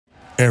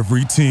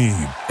Every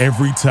team,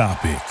 every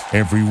topic,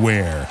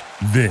 everywhere.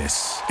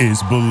 This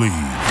is Believe.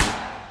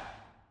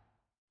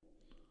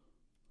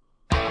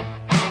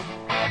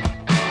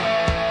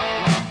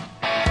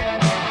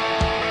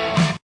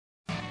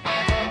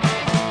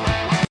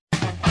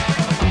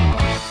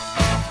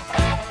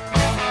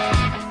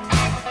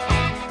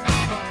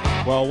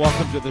 Well,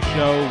 welcome to the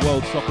show,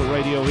 World Soccer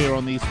Radio here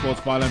on the Sports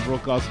Byline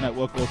Broadcast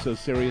Network, also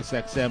Sirius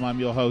XM. I'm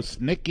your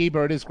host, Nick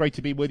Geber. It is great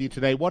to be with you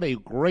today. What a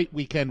great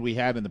weekend we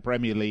had in the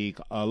Premier League.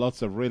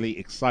 Lots of really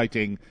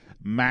exciting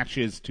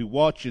matches to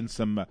watch and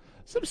some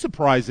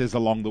surprises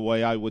along the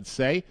way, I would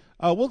say.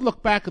 We'll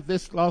look back at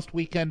this last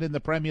weekend in the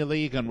Premier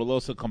League, and we'll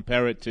also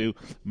compare it to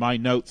my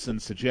notes and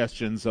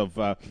suggestions of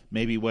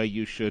maybe where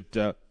you should,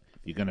 if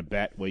you're going to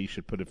bet, where you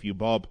should put a few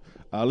bob.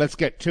 Let's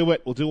get to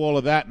it. We'll do all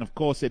of that. And, of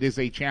course, it is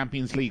a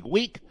Champions League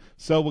week.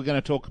 So we're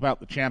going to talk about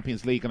the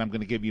Champions League, and I'm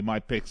going to give you my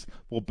picks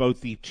for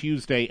both the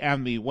Tuesday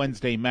and the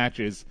Wednesday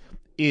matches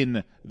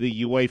in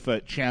the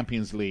UEFA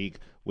Champions League,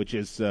 which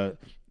is,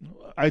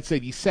 I'd say,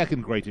 the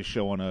second greatest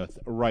show on earth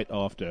right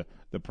after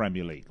the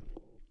Premier League.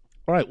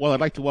 All right, well, I'd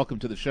like to welcome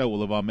to the show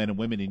all of our men and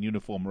women in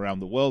uniform around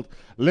the world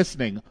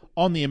listening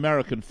on the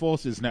American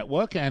Forces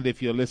Network. And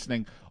if you're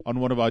listening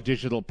on one of our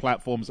digital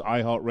platforms,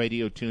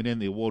 iHeartRadio, TuneIn,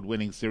 the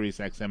award-winning Sirius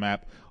XM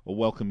app, we'll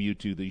welcome you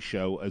to the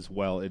show as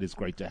well. It is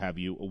great to have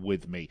you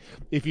with me.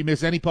 If you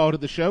miss any part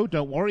of the show,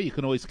 don't worry. You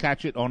can always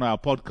catch it on our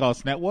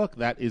podcast network.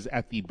 That is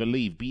at the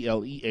Believe,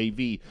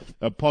 B-L-E-A-V,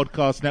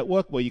 podcast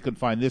network, where you can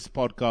find this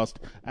podcast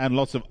and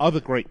lots of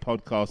other great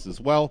podcasts as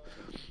well.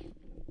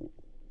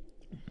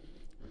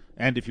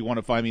 And if you want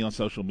to find me on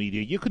social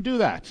media, you can do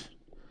that.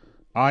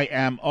 I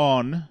am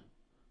on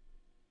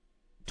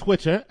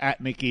Twitter at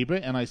Nick Geber,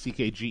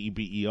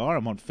 Nickgeber.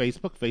 I'm on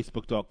Facebook,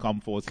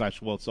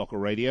 facebook.com/World Soccer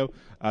Radio.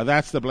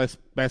 That's the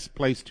best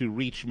place to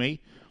reach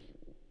me.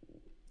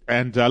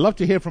 And I love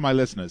to hear from my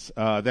listeners.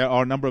 There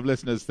are a number of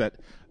listeners that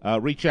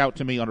reach out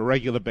to me on a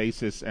regular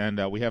basis, and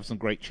we have some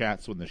great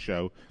chats when the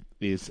show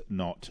is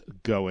not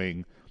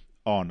going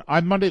on.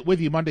 I'm with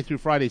you Monday through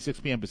Friday, 6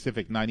 p.m.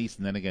 Pacific, 9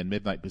 Eastern, then again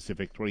midnight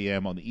Pacific, 3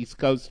 a.m. on the East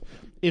Coast.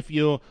 If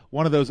you're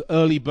one of those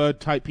early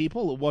bird type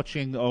people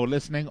watching or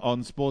listening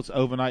on Sports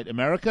Overnight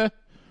America,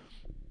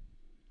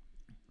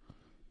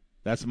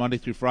 that's Monday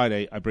through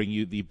Friday. I bring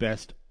you the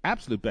best,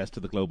 absolute best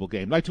of the global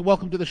game. I'd like to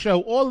welcome to the show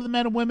all of the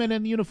men and women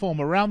in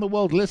uniform around the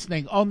world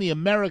listening on the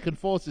American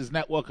Forces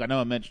Network. I know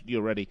I mentioned you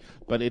already,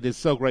 but it is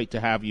so great to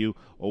have you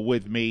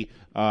with me.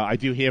 I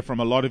do hear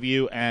from a lot of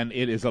you, and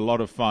it is a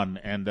lot of fun.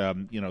 And,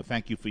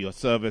 thank you for your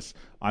service.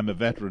 I'm a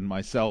veteran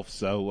myself,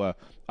 so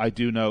I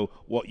do know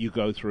what you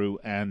go through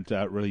and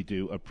really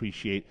do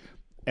appreciate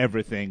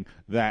everything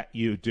that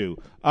you do.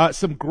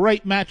 Some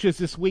great matches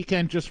this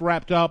weekend just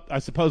wrapped up. I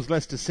suppose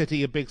Leicester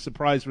City, a big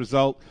surprise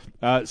result.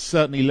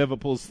 Certainly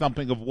Liverpool's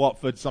thumping of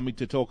Watford, something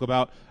to talk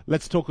about.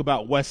 Let's talk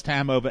about West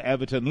Ham over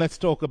Everton. Let's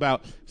talk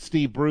about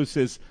Steve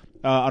Bruce's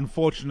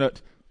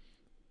unfortunate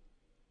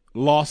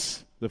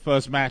loss, the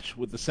first match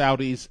with the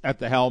Saudis at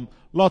the helm.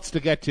 Lots to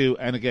get to,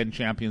 and again,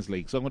 Champions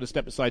League. So I'm going to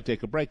step aside,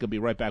 take a break, and be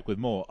right back with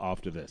more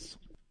after this.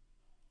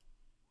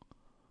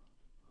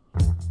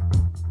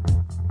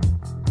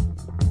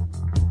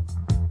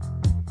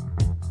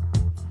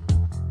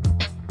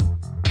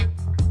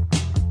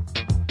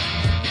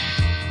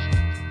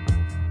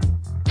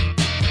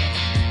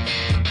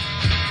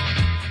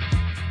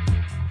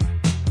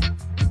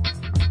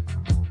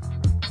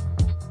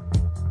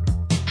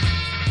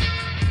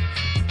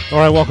 All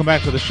right, welcome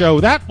back to the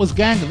show. That's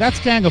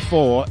Gang of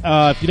Four.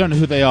 If you don't know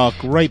who they are,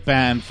 great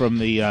band from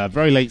the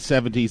very late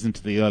 70s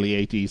into the early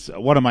 80s.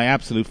 One of my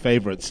absolute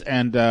favorites.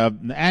 And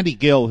Andy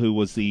Gill, who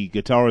was the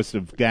guitarist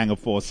of Gang of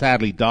Four,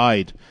 sadly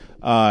died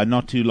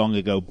not too long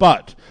ago.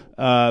 But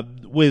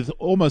with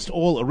almost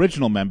all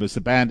original members, the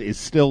band is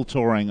still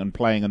touring and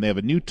playing, and they have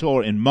a new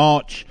tour in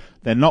March.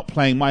 They're not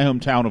playing my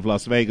hometown of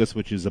Las Vegas,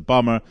 which is a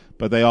bummer,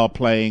 but they are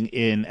playing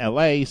in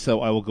L.A.,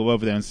 so I will go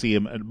over there and see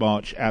them in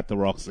March at the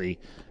Roxy.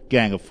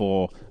 Gang of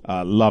Four,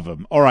 love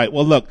them. All right,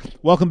 well, look,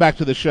 welcome back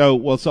to the show,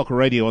 World Soccer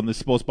Radio on the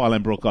Sports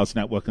Byline Broadcast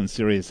Network and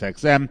Sirius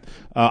XM.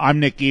 I'm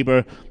Nick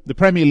Geber. The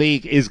Premier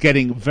League is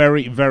getting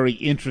very, very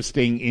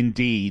interesting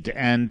indeed.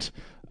 And,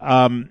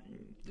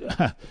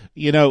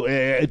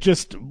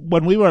 just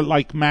when we were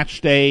like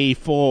match day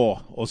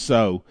 4 or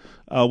so,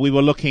 we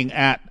were looking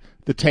at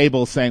the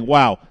table saying,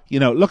 wow,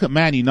 look at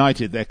Man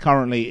United. They're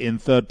currently in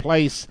third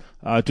place.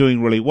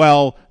 Doing really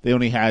well. They'd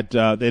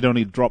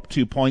only dropped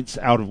 2 points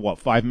out of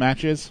 5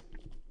 matches.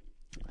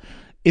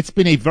 It's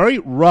been a very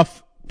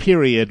rough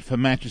period for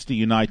Manchester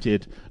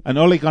United, and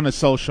Ole Gunnar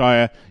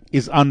Solskjaer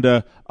is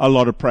under a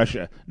lot of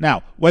pressure.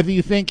 Now, whether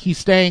you think he's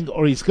staying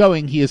or he's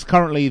going, he is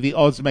currently the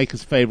odds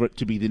makers' favorite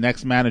to be the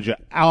next manager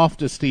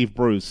after Steve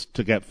Bruce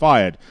to get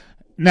fired.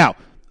 Now,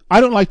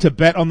 I don't like to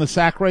bet on the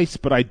sack race,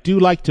 but I do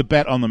like to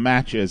bet on the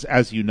matches,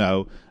 as you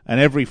know. And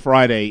every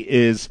Friday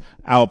is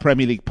our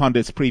Premier League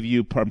Pundits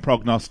Preview and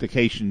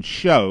Prognostication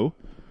show.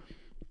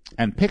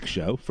 and pick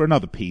show for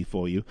another P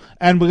for you.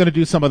 And we're going to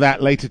do some of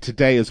that later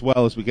today as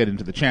well as we get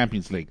into the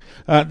Champions League.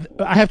 I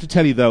have to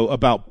tell you, though,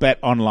 about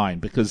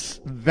BetOnline, because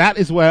that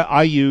is where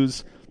I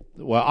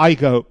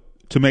go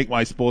to make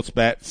my sports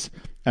bets.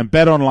 And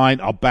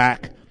BetOnline are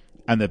back,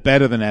 and they're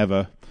better than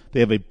ever. They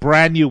have a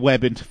brand new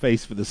web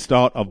interface for the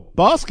start of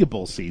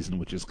basketball season,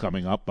 which is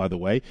coming up, by the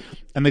way.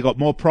 And they got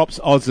more props,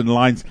 odds, and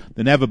lines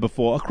than ever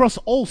before, across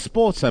all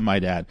sports, I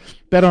might add.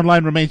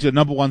 BetOnline remains your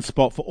number one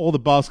spot for all the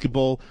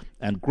basketball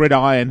and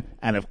gridiron,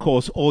 and of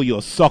course, all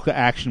your soccer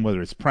action,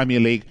 whether it's Premier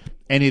League,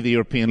 any of the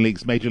European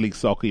leagues, Major League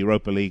Soccer,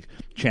 Europa League,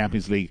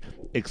 Champions League,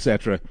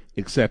 etc.,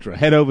 etc.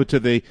 Head over to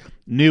the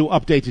new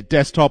updated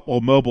desktop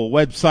or mobile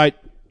website.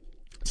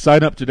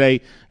 Sign up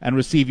today and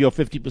receive your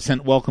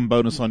 50% welcome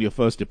bonus on your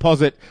first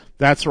deposit.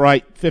 That's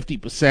right,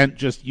 50%.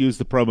 Just use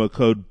the promo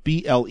code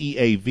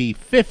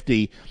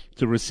BLEAV50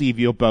 to receive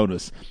your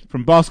bonus.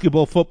 From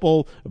basketball,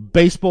 football,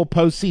 baseball,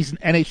 postseason,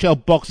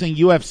 NHL, boxing,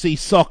 UFC,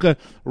 soccer,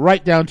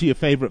 right down to your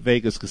favorite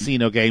Vegas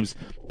casino games.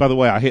 By the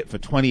way, I hit for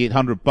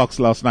 $2,800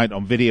 last night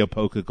on video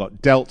poker,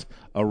 got dealt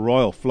a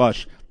royal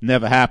flush.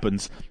 Never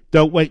happens.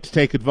 Don't wait to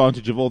take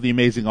advantage of all the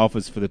amazing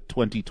offers for the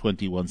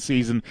 2021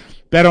 season.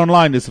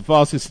 BetOnline is the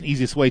fastest and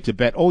easiest way to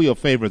bet all your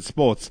favorite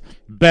sports.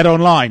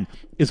 BetOnline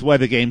is where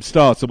the game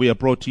starts, and we are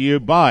brought to you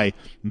by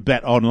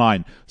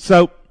BetOnline.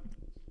 So,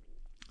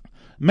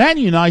 Man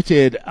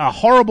United, a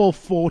horrible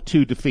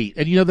 4-2 defeat.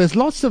 And, there's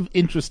lots of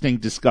interesting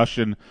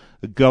discussion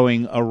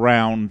going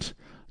around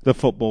the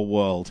football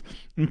world.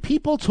 And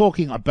people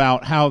talking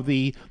about how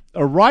the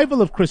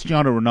arrival of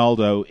Cristiano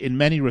Ronaldo, in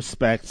many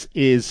respects,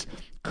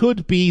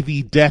 could be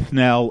the death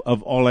knell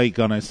of Ole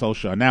Gunnar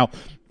Solskjaer. Now,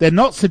 they're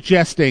not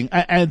suggesting,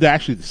 and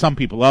actually some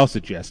people are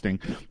suggesting,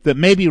 that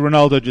maybe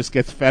Ronaldo just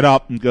gets fed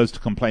up and goes to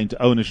complain to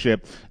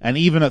ownership, and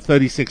even at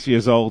 36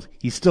 years old,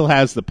 he still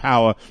has the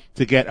power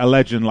to get a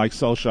legend like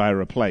Solskjaer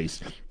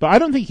replaced. But I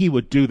don't think he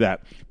would do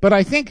that. But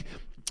I think,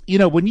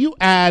 when you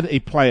add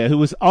a player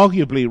who is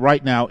arguably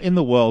right now in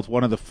the world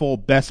one of the 4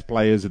 best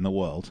players in the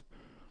world,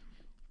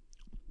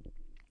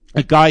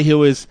 a guy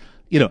who is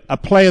a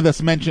player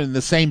that's mentioned in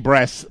the same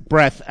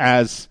breath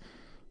as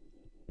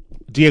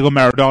Diego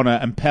Maradona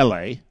and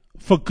Pele,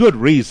 for good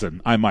reason,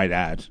 I might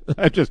add.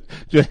 just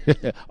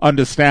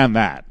understand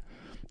that.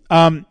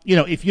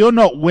 If you're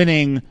not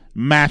winning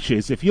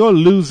matches, if you're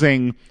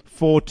losing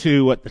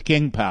 4-2 at the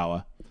King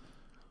Power,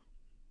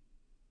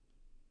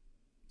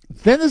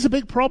 then there's a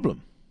big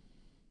problem.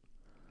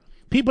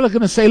 People are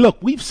going to say, look,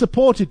 we've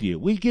supported you.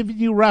 We've given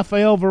you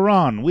Rafael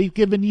Varane. We've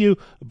given you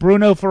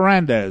Bruno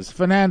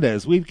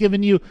Fernandes. We've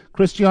given you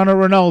Cristiano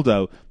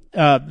Ronaldo.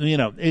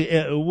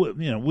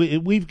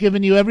 We've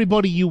given you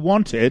everybody you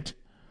wanted.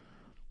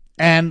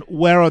 And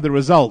where are the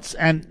results?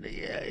 And,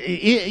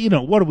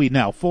 what are we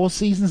now? 4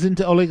 seasons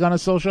into Ole Gunnar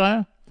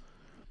Solskjaer?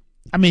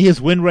 I mean, his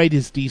win rate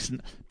is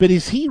decent. But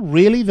is he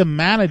really the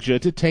manager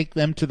to take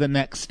them to the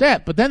next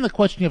step? But then the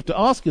question you have to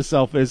ask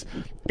yourself is,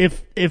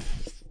 if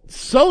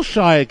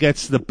Solskjaer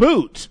gets the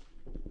boot,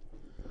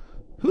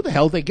 who the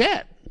hell they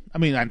get? I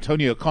mean,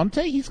 Antonio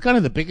Conte, he's kind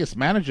of the biggest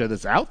manager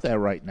that's out there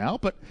right now,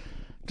 but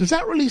does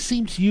that really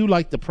seem to you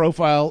like the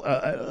profile,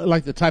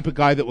 like the type of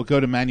guy that will go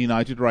to Man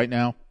United right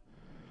now?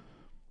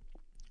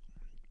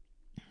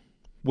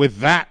 With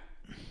that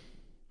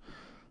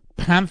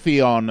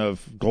pantheon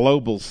of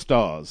global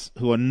stars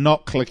who are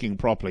not clicking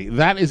properly,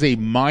 that is a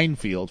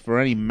minefield for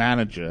any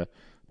manager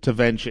to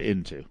venture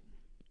into.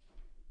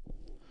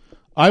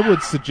 I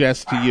would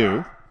suggest to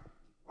you,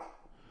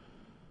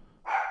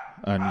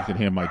 and you can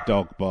hear my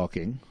dog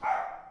barking,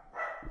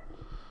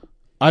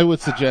 I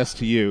would suggest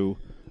to you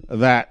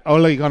that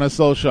Ole Gunnar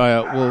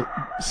Solskjaer will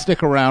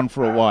stick around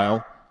for a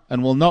while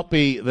and will not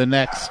be the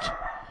next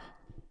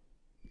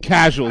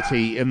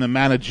casualty in the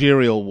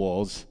managerial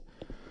wars.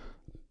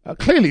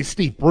 Clearly,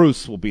 Steve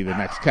Bruce will be the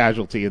next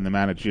casualty in the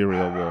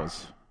managerial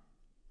wars.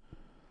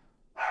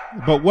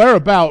 But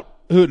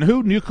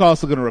who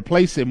Newcastle are going to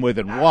replace him with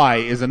and why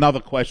is another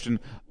question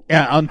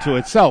unto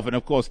itself. And,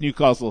 of course,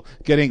 Newcastle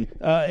getting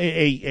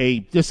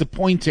a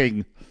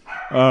disappointing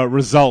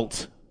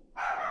result.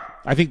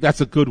 I think that's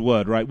a good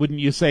word, right? Wouldn't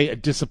you say a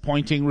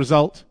disappointing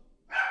result?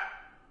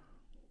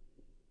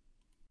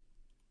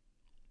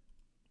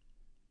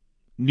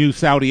 New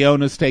Saudi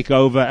owners take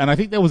over, and I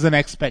think there was an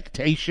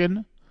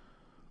expectation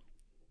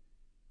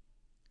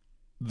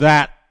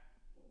that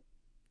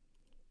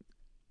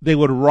they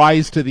would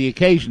rise to the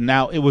occasion.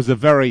 Now, it was a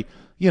very,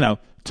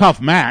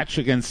 tough match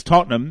against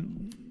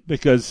Tottenham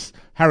because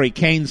Harry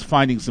Kane's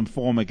finding some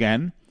form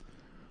again.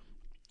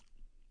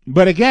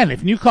 But again,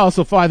 if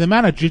Newcastle fire the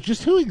manager,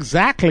 just who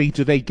exactly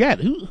do they get?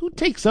 Who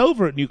takes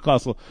over at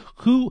Newcastle?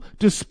 Who,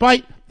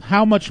 despite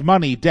how much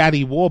money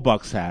Daddy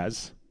Warbucks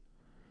has,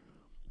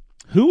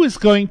 who is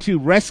going to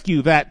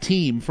rescue that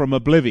team from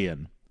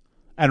oblivion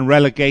and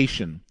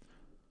relegation?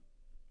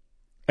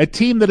 A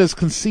team that has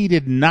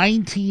conceded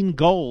 19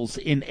 goals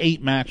in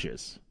 8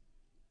 matches.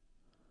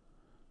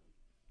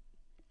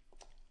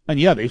 And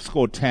yeah, they've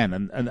scored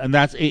 10. And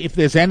that's, if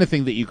there's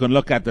anything that you can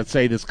look at that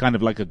say there's kind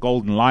of like a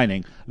golden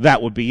lining,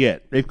 that would be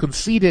it. They've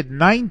conceded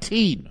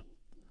 19.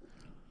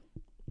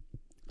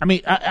 I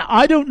mean,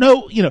 I don't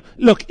know.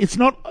 Look, it's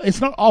not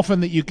often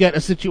that you get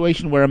a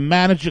situation where a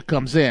manager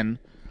comes in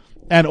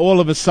and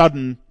all of a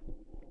sudden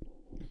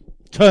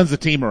turns the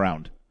team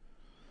around.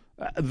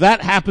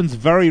 That happens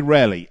very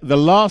rarely. The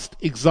last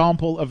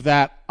example of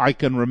that I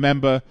can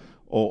remember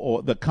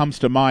or that comes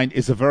to mind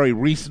is a very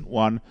recent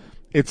one.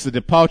 It's the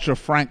departure of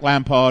Frank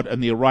Lampard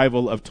and the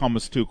arrival of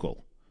Thomas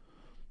Tuchel,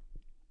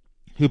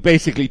 who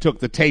basically took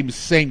the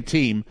same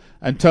team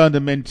and turned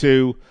them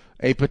into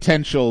a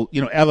potential,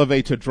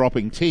 elevator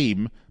dropping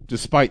team,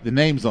 despite the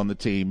names on the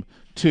team,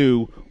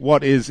 to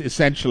what is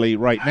essentially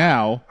right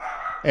now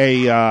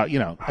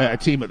a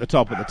team at the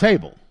top of the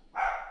table.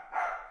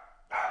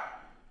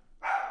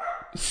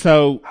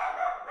 So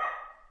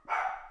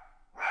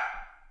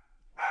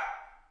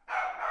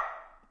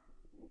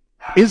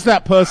is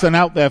that person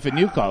out there for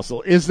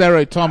Newcastle? Is there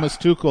a Thomas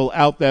Tuchel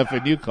out there for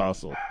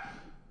Newcastle?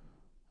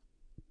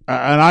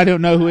 And I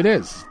don't know who it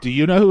is. Do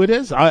you know who it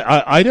is?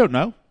 I don't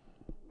know.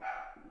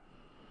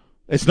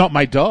 It's not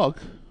my dog.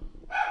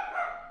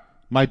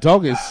 My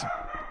dog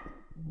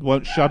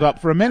won't shut up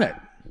for a minute.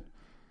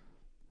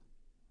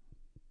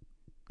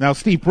 Now,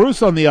 Steve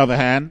Bruce, on the other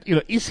hand,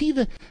 is he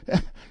the...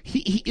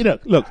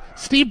 look,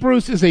 Steve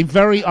Bruce is a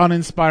very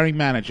uninspiring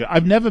manager.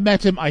 I've never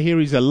met him. I hear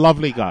he's a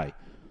lovely guy.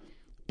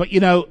 But,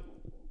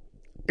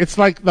 it's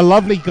like the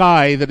lovely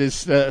guy that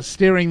is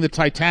steering the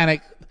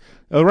Titanic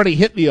already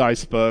hit the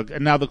iceberg,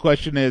 and now the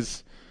question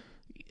is,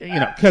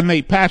 can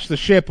they patch the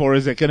ship, or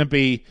is it going to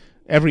be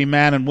every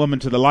man and woman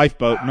to the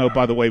lifeboat? No,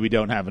 by the way, we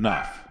don't have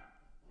enough.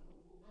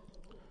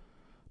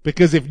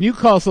 Because if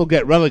Newcastle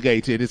get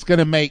relegated, it's going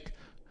to make...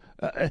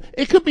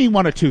 it could mean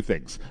one or two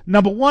things.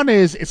 Number one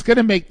is it's going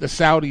to make the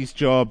Saudis'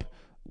 job,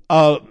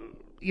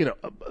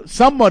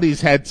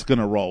 somebody's head's going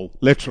to roll,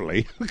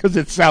 literally, because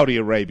it's Saudi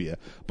Arabia.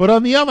 But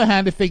on the other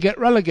hand, if they get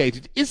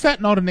relegated, is that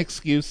not an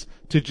excuse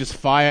to just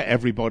fire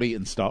everybody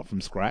and start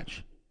from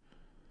scratch?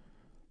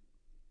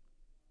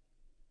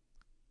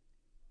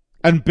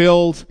 And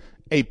build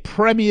a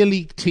Premier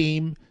League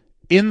team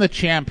in the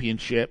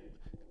Championship,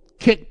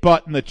 kick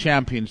butt in the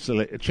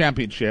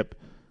Championship,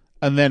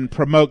 and then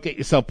get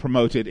yourself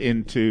promoted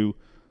into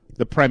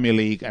the Premier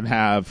League and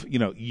have,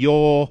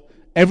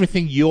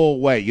 everything your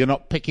way. You're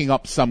not picking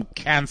up some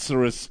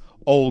cancerous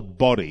old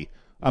body.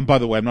 And by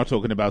the way, I'm not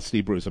talking about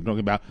Steve Bruce. I'm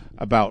talking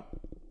about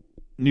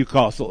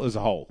Newcastle as a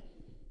whole.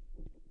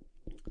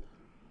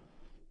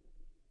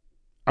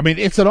 I mean,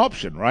 it's an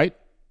option, right?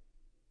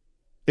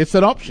 It's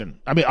an option.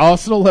 I mean,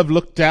 Arsenal have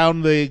looked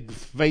down the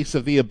face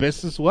of the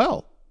abyss as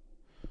well.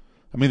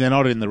 I mean, they're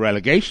not in the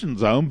relegation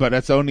zone, but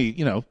that's only,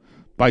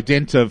 by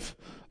dint of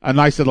a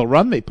nice little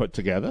run they put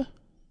together.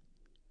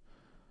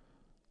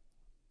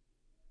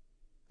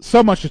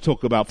 So much to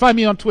talk about. Find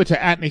me on Twitter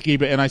at Nick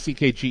Geber,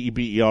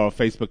 NickGeber, or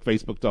Facebook,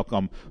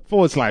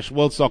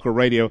 facebook.com/World Soccer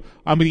Radio.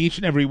 I'm with you each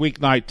and every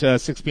weeknight,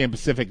 6 p.m.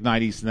 Pacific,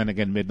 9 Eastern, and then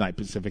again midnight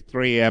Pacific,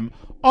 3 a.m.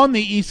 on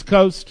the East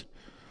Coast.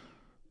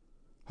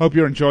 Hope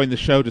you're enjoying the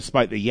show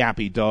despite the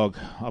yappy dog.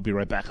 I'll be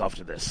right back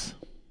after this.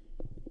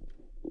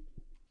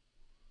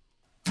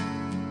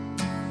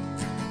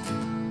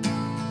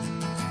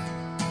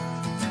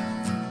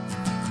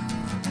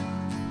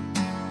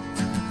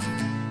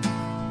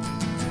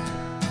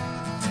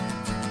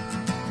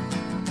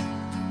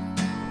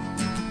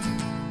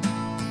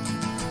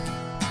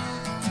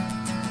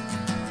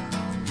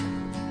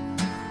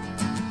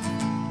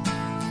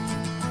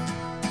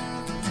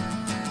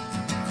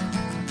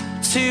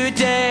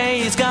 Today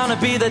is gonna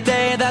be the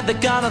day that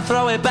they're gonna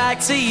throw it back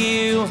to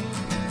you.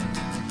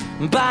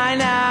 By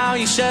now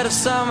you should have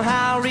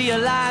somehow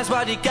realized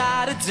what you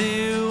gotta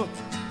do.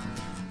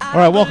 All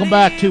right, welcome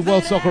back to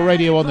World Soccer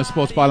Radio on the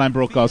Sports Byline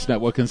Broadcast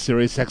Network and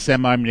Sirius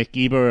XM. I'm Nick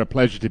Geber. A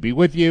pleasure to be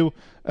with you,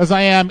 as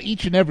I am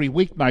each and every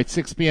weeknight,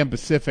 6 p.m.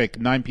 Pacific,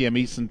 9 p.m.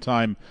 Eastern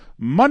Time,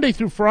 Monday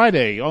through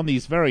Friday on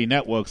these very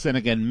networks, and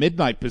again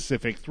midnight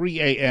Pacific, 3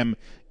 a.m.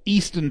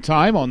 Eastern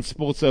Time on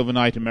Sports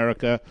Overnight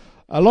America.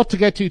 A lot to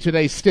get to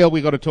today. Still,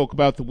 we got to talk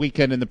about the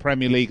weekend in the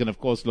Premier League and, of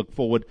course, look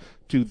forward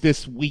to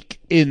this week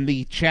in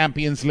the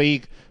Champions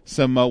League.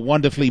 Some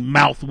wonderfully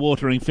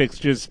mouth-watering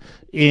fixtures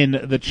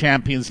in the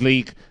Champions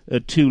League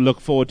to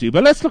look forward to.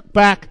 But let's look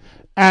back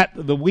at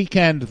the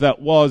weekend that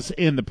was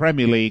in the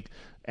Premier League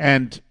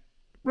and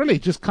really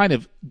just kind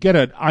of get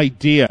an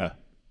idea,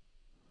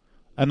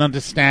 an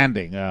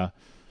understanding,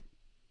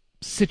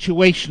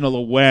 situational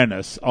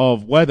awareness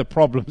of where the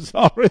problems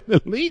are in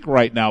the league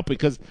right now,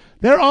 because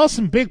there are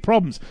some big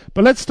problems.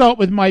 But let's start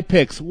with my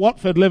picks.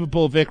 Watford,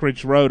 Liverpool,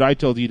 Vicarage Road. I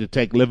told you to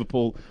take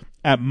Liverpool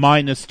at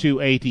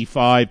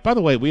 -285. By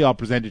the way, we are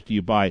presented to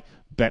you by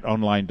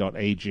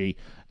BetOnline.ag.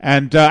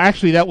 And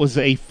actually, that was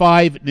a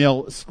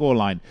 5-0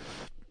 scoreline.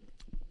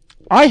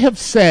 I have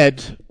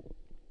said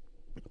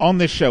on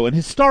this show, and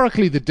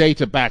historically the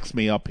data backs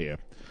me up here,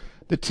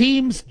 the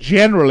teams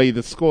generally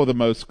that score the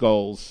most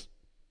goals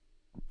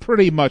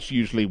pretty much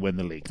usually win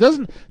the league.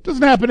 Doesn't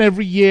happen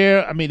every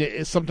year. I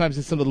mean, sometimes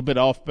it's a little bit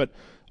off, but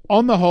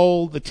on the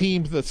whole, the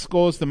team that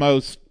scores the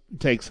most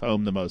takes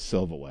home the most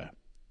silverware.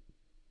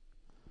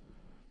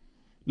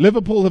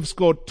 Liverpool have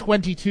scored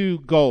 22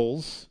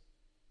 goals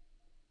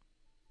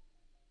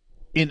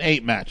in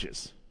 8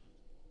 matches.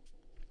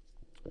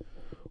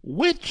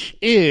 Which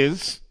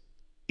is,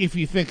 if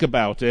you think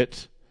about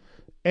it,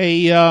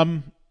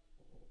 a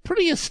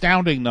pretty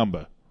astounding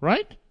number,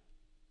 right?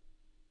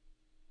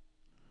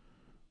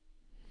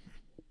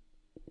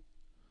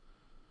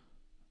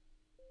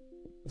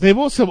 They've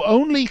also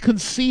only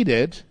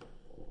conceded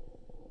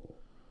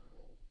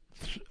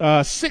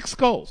 6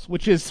 goals,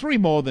 which is 3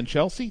 more than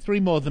Chelsea, 3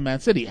 more than Man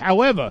City.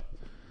 However,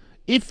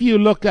 if you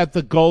look at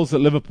the goals that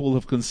Liverpool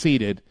have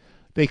conceded,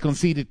 they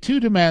conceded 2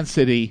 to Man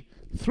City,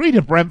 3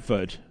 to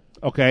Brentford,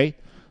 okay?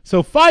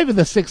 So 5 of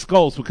the 6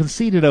 goals were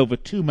conceded over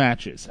 2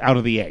 matches out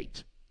of the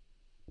 8.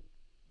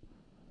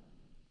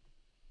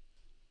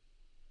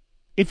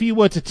 If you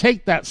were to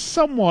take that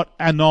somewhat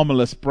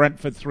anomalous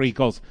Brentford 3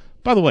 goals,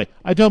 by the way,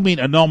 I don't mean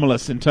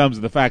anomalous in terms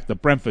of the fact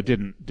that Brentford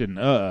didn't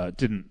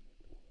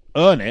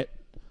earn it.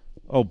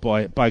 Oh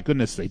boy, by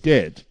goodness they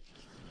did.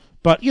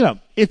 But you know,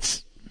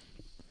 it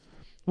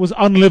was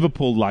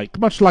un-Liverpool-like,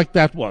 much like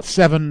that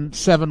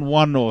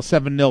 7-1 or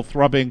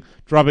 7-0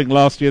 drubbing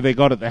last year they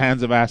got at the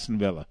hands of Aston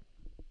Villa.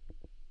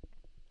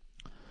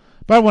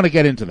 But I want to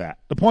get into that.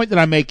 The point that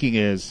I'm making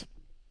is,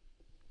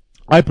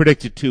 I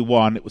predicted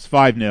 2-1. It was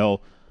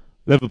 5-0.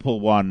 Liverpool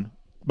won.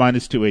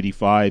 Minus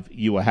 285,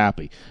 you were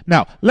happy.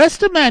 Now,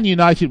 Leicester Man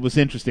United was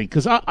interesting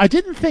because I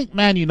didn't think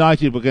Man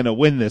United were going to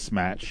win this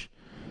match,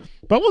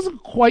 but I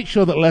wasn't quite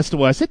sure that Leicester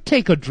were. I said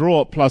take a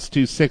draw at plus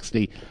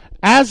 260.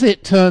 As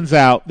it turns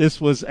out, this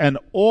was an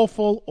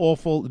awful,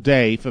 awful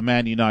day for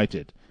Man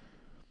United,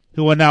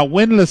 who are now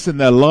winless in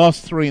their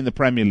last 3 in the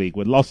Premier League,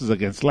 with losses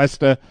against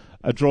Leicester,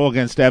 a draw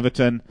against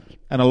Everton,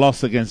 and a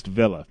loss against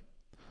Villa.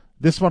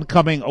 This one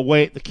coming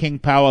away at the King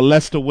Power,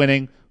 Leicester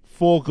winning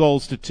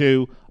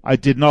 4-2. I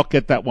did not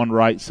get that one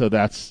right, so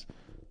that's,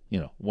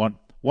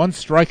 one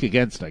strike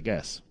against, I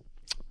guess.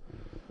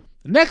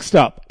 Next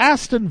up,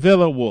 Aston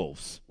Villa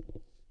Wolves.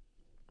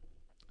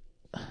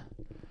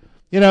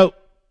 Villa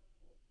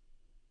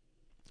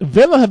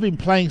have been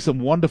playing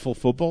some wonderful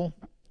football,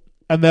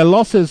 and their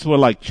losses were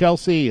like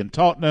Chelsea and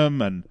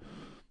Tottenham, and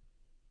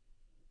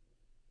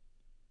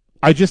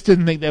I just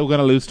didn't think they were going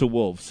to lose to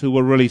Wolves, who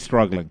were really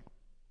struggling.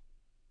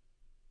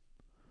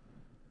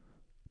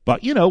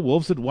 But,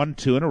 Wolves had won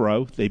 2 in a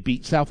row. They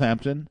beat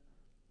Southampton.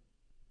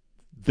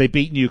 They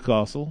beat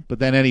Newcastle, but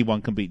then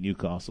anyone can beat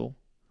Newcastle.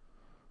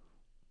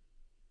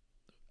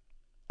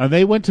 And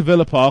they went to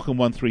Villa Park and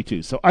won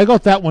 3-2. So I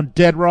got that one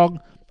dead wrong.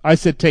 I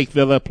said take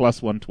Villa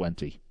plus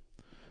 120.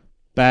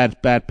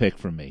 Bad pick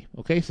from me.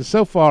 Okay,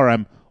 so far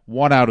I'm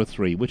 1 out of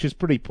 3, which is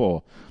pretty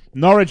poor.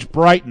 Norwich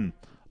Brighton.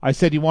 I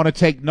said you want to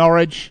take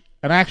Norwich,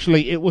 and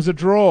actually it was a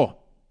draw.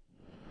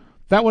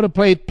 That would have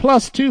played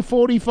plus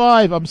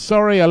 245. I'm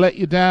sorry, I let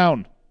you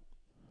down.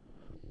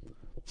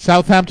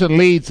 Southampton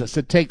Leeds. I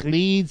said take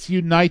Leeds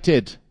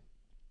United.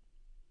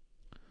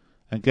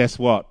 And guess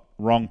what?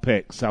 Wrong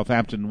pick.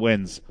 Southampton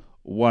wins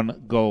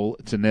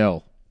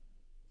 1-0.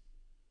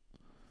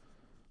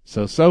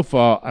 So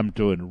far, I'm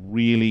doing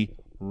really,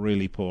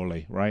 really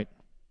poorly, right?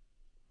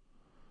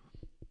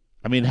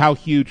 I mean, how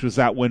huge was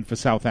that win for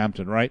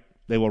Southampton, right?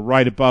 They were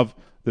right above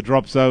the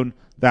drop zone.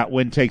 That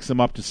win takes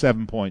them up to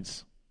 7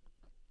 points.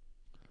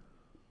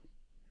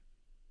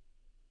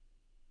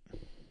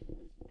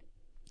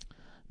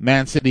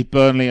 Man City,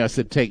 Burnley, I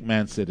said take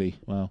Man City.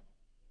 Well,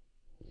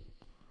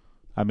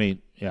 I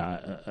mean,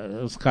 yeah,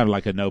 it was kind of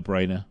like a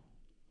no-brainer.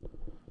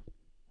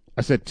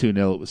 I said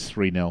 2-0, it was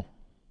 3-0.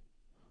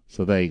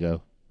 So there you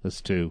go. That's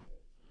 2.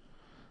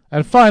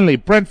 And finally,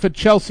 Brentford,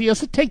 Chelsea. I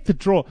said take the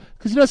draw.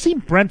 Because, I've seen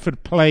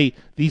Brentford play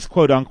these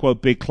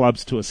quote-unquote big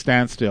clubs to a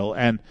standstill.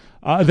 And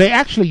they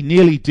actually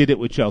nearly did it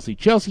with Chelsea.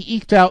 Chelsea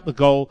eked out the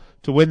goal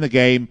to win the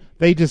game.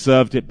 They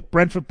deserved it.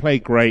 Brentford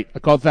played great. I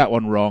got that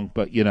one wrong,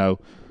 but,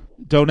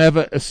 don't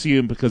ever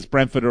assume because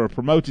Brentford are a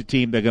promoted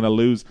team they're going to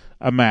lose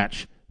a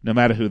match, no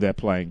matter who they're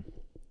playing.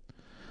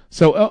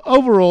 So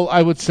overall,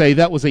 I would say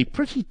that was a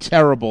pretty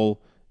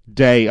terrible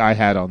day I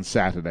had on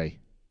Saturday.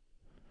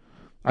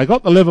 I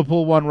got the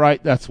Liverpool one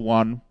right, that's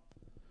 1.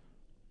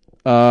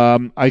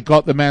 I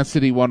got the Man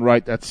City one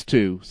right, that's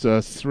 2. So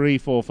that's 3,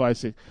 4, 5,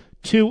 6.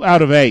 2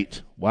 out of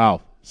 8.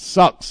 Wow,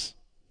 sucks.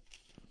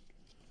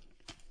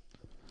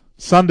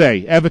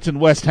 Sunday, Everton,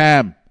 West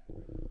Ham.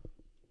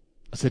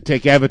 I said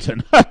take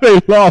Everton. They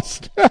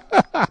lost.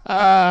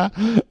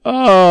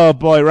 Oh,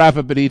 boy.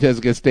 Rafa Benitez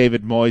against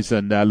David Moyes,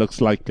 and looks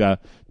like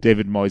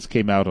David Moyes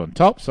came out on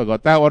top, so I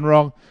got that one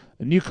wrong.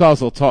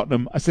 Newcastle,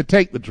 Tottenham. I said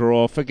take the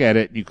draw. Forget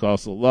it.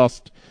 Newcastle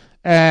lost.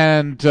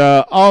 And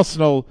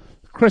Arsenal,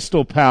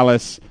 Crystal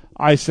Palace.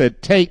 I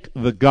said take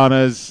the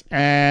Gunners,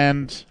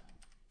 and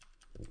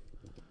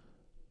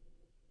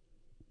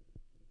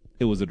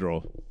it was a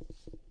draw.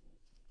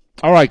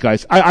 All right,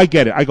 guys. I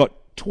get it. I got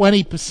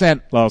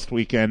 20% last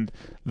weekend.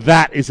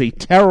 That is a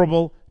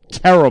terrible,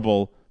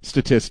 terrible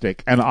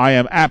statistic, and I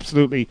am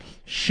absolutely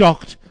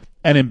shocked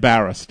and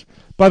embarrassed.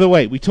 By the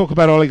way, we talk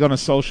about Ole Gunnar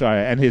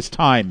Solskjaer and his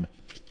time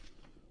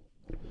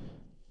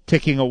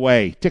ticking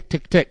away. Tick,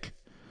 tick, tick.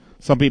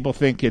 Some people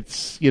think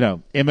it's,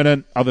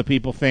 imminent. Other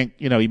people think,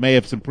 he may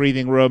have some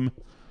breathing room.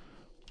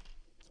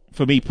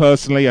 For me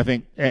personally, I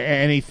think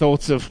any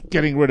thoughts of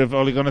getting rid of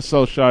Ole Gunnar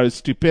Solskjaer is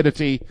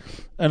stupidity,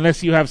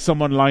 unless you have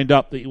someone lined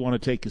up that you want to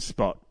take his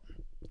spot,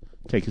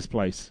 take his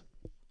place.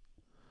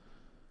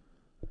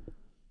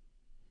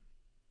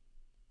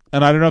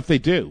 And I don't know if they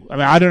do. I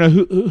mean, I don't know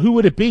who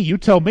would it be. You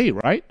tell me,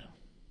 right?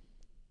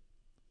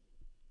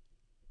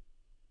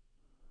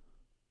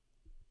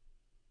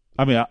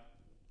 I mean,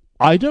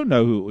 I don't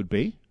know who it would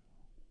be.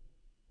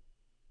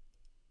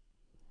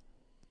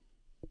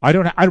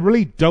 I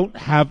really don't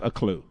have a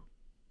clue.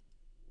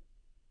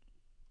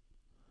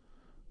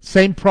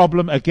 Same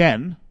problem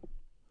again.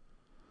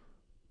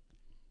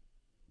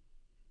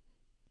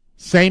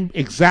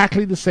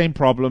 Exactly the same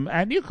problem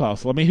at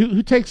Newcastle. I mean,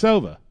 who takes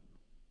over?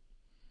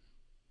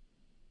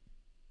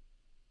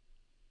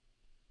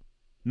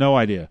 No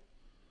idea.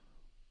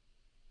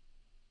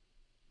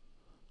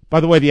 By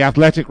the way, the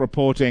Athletic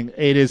reporting,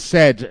 it is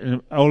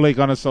said Ole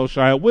Gunnar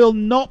Solskjaer will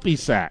not be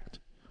sacked,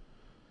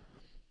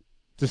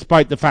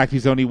 despite the fact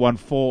he's only won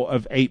 4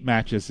 of 8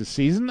 matches this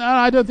season.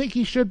 I don't think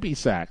he should be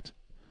sacked.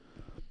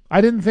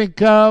 I didn't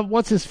think,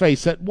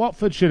 what's-his-face at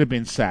Watford should have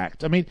been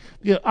sacked. I mean,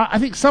 you know, I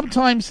think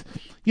sometimes,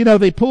 you know,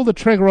 they pull the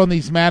trigger on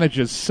these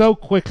managers so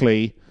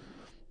quickly,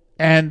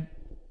 and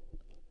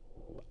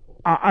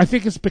I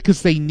think it's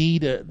because they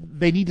need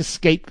a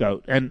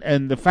scapegoat.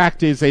 And the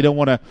fact is they don't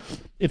want to,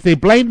 if they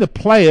blame the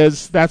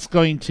players, that's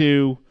going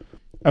to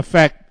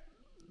affect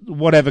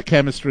whatever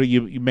chemistry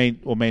you may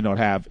or may not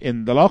have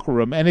in the locker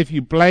room. And if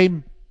you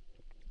blame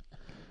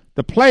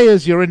the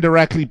players, you're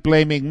indirectly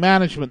blaming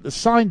management that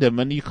signed them,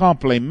 and you can't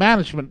blame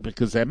management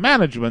because they're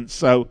management.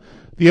 So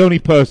the only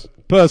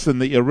person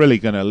that you're really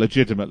going to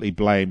legitimately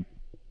blame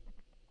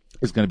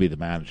is going to be the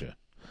manager.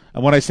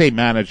 And when I say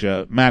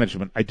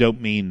management, I don't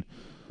mean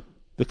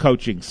the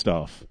coaching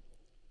staff.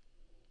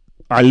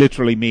 I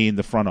literally mean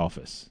the front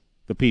office,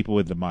 the people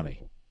with the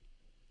money.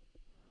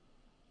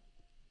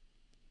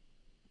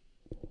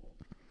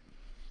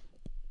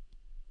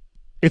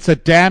 It's a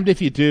damned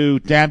if you do,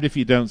 damned if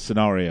you don't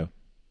scenario.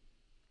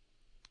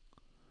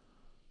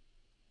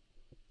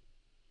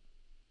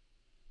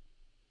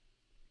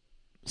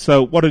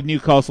 So what did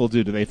Newcastle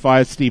do? Do they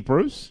fire Steve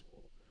Bruce?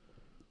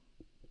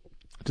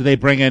 Do they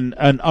bring in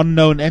an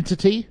unknown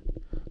entity?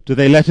 Do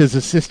they let his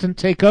assistant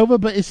take over?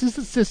 But is his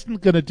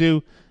assistant going to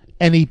do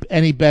any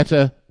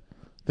better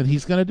than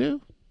he's going to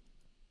do?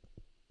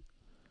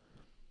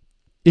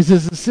 Is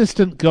his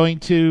assistant going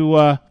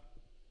to,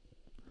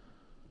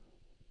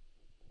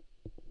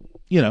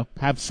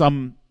 have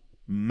some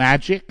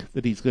magic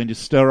that he's going to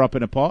stir up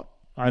in a pot?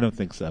 I don't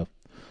think so.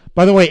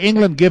 By the way,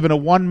 England given a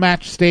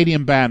one-match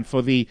stadium ban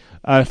for the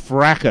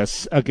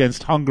fracas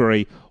against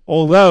Hungary,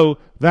 although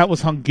that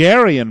was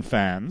Hungarian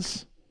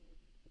fans,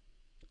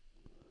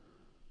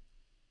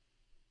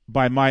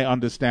 by my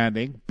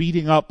understanding,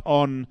 beating up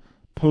on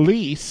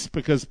police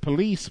because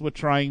police were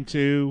trying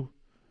to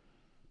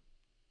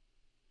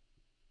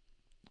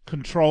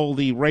control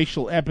the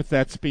racial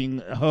epithets being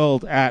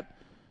hurled at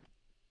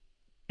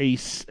a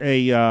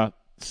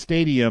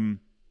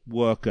stadium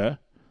worker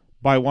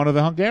by one of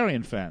the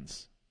Hungarian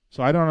fans.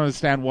 So I don't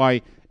understand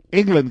why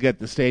England get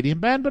the stadium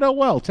ban, but oh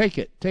well, take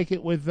it. Take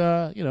it with,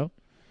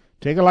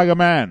 take it like a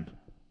man.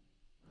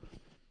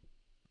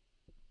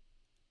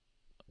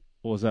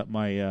 Or was that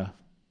my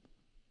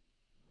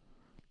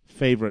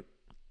favorite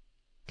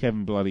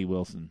Kevin Bloody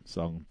Wilson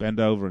song? Bend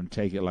over and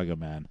take it like a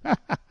man.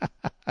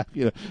 If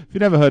you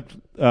never heard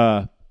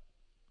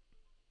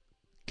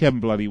Kevin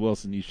Bloody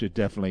Wilson, you should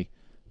definitely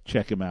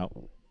check him out.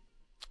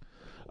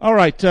 All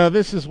right,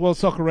 this is World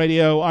Soccer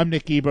Radio. I'm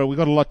Nick Eber. We've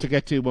got a lot to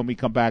get to when we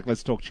come back.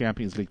 Let's talk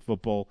Champions League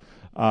football.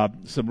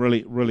 Some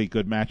really, really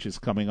good matches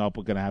coming up.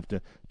 We're going to have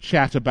to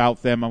chat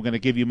about them. I'm going to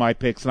give you my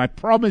picks, and I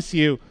promise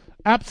you,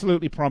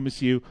 absolutely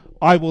promise you,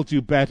 I will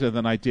do better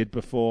than I did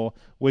before,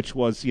 which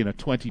was,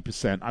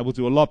 20%. I will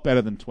do a lot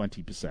better than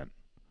 20%.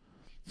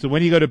 So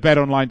when you go to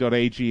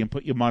BetOnline.ag and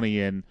put your money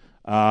in,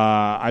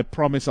 I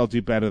promise I'll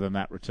do better than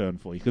that return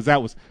for you, because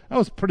that was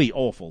pretty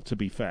awful, to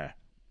be fair.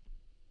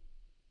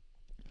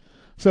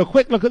 So a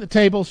quick look at the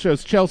table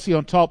shows Chelsea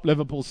on top,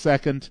 Liverpool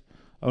second,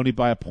 only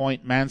by a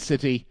point. Man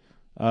City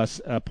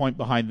a point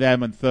behind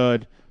them and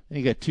third. Then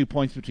you get 2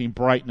 points between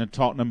Brighton and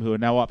Tottenham, who are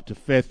now up to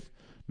fifth.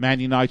 Man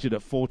United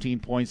at 14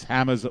 points,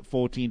 Hammers at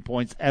 14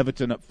 points,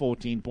 Everton at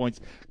 14 points.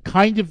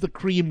 Kind of the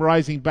cream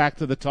rising back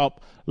to the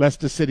top.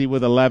 Leicester City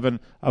with 11.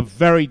 A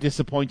very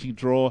disappointing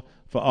draw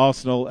for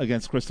Arsenal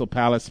against Crystal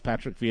Palace.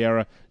 Patrick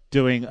Vieira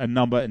doing a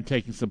number and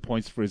taking some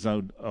points for his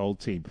own old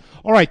team.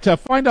 All right,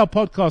 find our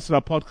podcast at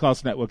our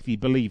podcast network, the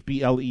Believe,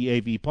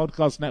 BLEAV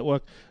podcast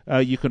network.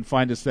 You can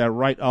find us there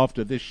right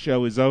after this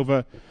show is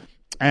over.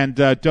 And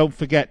don't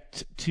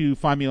forget to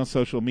find me on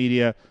social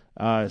media,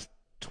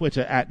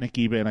 Twitter at Nick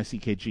Eber,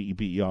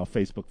 NickGeber,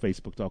 Facebook,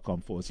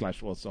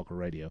 facebook.com/World Soccer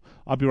Radio.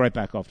 I'll be right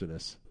back after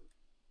this.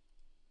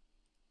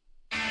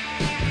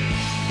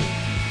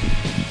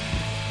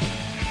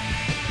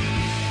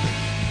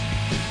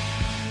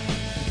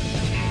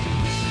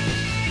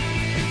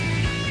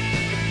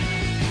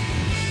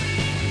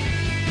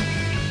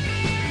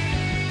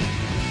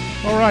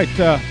 All right,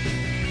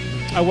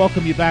 I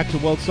welcome you back to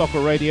World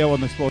Soccer Radio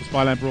on the Sports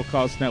Byline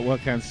Broadcast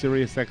Network and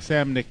Sirius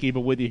XM. Nick Eber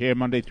with you here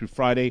Monday through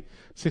Friday,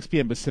 6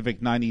 p.m. Pacific,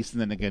 9 Eastern,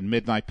 then again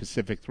midnight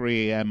Pacific,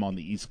 3 a.m. on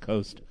the East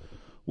Coast.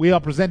 We are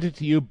presented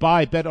to you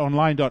by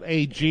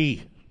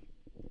BetOnline.ag.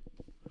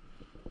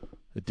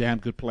 A damn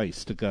good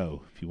place to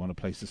go if you want to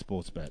place a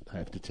sports bet, I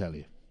have to tell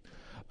you.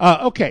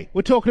 Okay,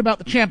 we're talking about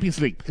the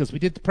Champions League because we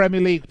did the Premier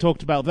League, we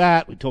talked about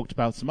that, we talked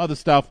about some other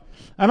stuff,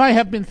 and I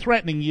have been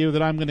threatening you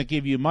that I'm going to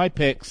give you my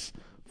picks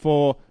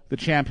for the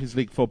Champions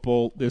League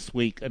football this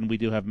week, and we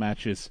do have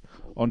matches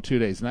on 2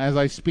 days. And as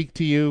I speak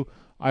to you,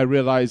 I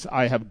realize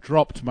I have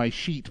dropped my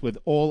sheet with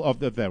all of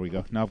the... There we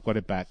go. Now I've got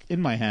it back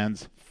in my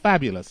hands.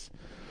 Fabulous.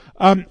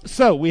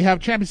 So we have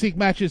Champions League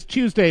matches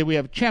Tuesday. We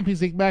have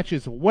Champions League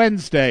matches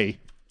Wednesday.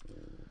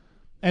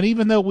 And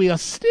even though we are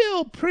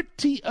still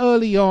pretty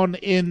early on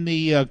in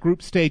the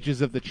group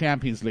stages of the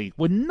Champions League,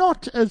 we're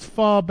not as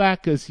far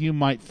back as you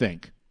might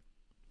think.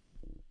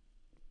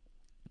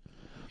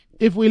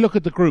 If we look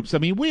at the groups, I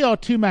mean, we are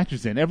 2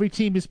 matches in. Every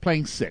team is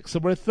playing 6. So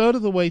we're a third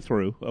of the way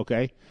through,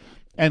 okay?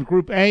 And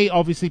Group A,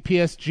 obviously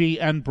PSG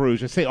and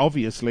Bruges. I say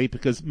obviously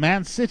because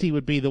Man City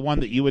would be the one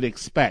that you would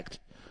expect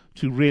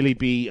to really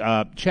be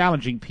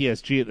challenging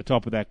PSG at the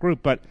top of that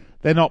group. But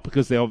they're not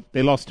because they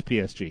lost to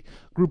PSG.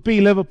 Group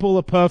B, Liverpool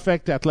are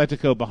perfect.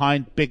 Atletico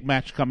behind. Big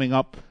match coming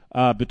up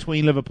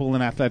between Liverpool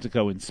and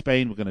Atletico in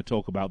Spain. We're going to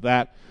talk about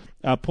that.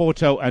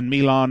 Porto and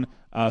Milan.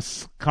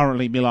 Milan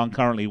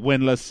currently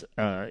winless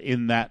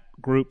in that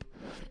group.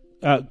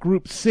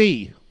 Group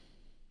C,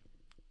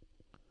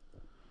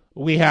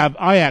 we have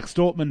Ajax,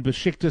 Dortmund,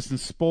 Besiktas, and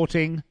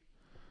Sporting.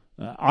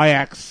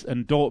 Ajax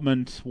and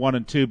Dortmund, 1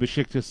 and 2.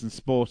 Besiktas and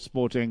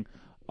Sporting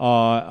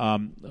are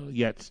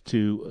yet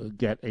to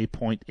get a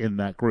point in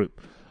that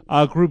group.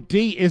 Group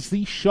D is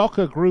the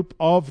shocker group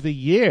of the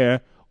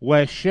year,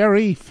 where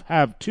Sheriff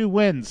have 2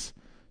 wins,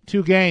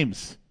 2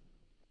 games.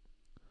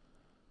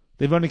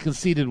 They've only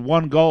conceded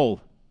 1 goal.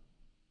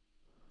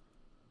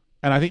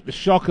 And I think the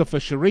shocker for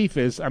Sheriff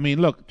is, I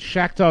mean, look,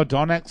 Shakhtar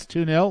Donetsk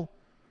 2-0,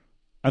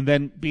 and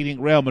then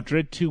beating Real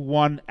Madrid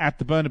 2-1 at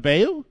the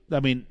Bernabeu. I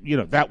mean, you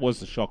know, that was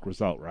the shock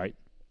result, right?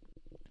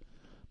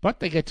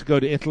 But they get to go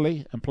to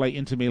Italy and play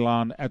Inter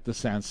Milan at the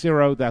San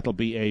Siro. That'll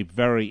be a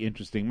very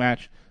interesting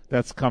match.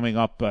 That's coming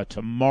up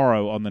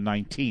tomorrow on the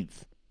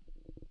 19th.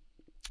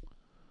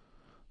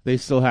 They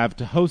still have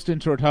to host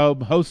Inter at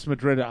home, host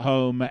Madrid at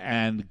home,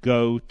 and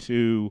go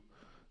to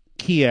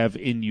Kiev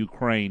in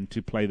Ukraine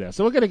to play there.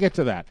 So we're going to get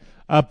to that.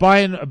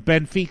 Bayern,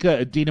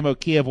 Benfica, Dinamo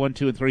Kiev 1,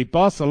 2, and 3.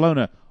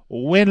 Barcelona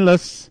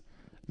winless,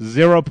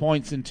 0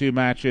 points in 2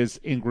 matches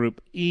in Group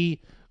E.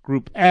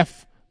 Group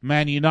F,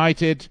 Man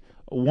United,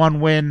 1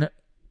 win,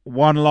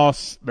 1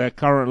 loss. They're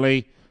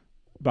currently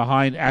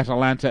behind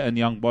Atalanta and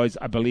Young Boys.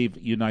 I believe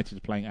United is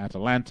playing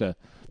Atalanta.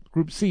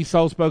 Group C,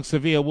 Salzburg,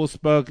 Sevilla,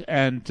 Wolfsburg,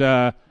 and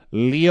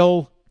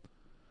Lille.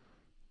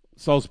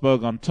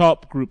 Salzburg on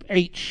top. Group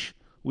H,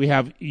 we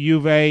have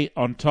Juve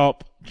on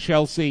top,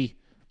 Chelsea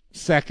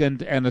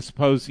second, and I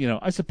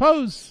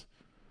suppose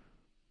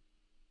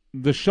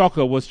the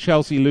shocker was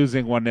Chelsea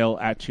losing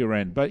 1-0 at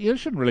Turin, but it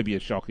shouldn't really be a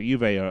shocker.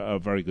 Juve are a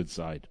very good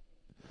side.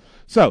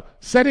 So,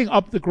 setting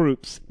up the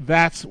groups,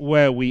 that's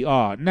where we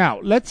are. Now,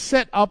 let's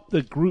set up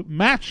the group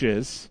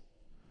matches,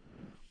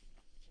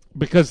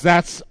 because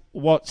that's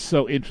what's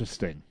so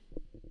interesting.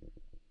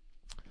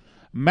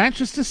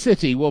 Manchester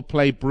City will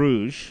play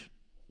Bruges,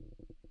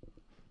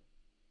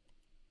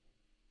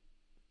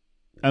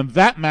 and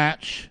that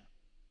match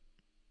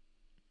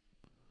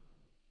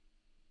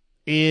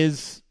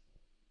is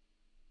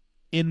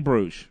in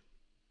Bruges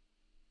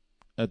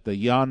at the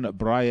Jan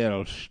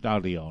Breyer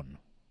Stadion.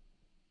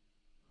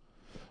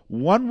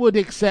 One would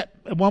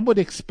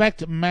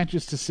expect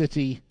Manchester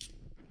City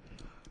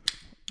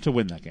to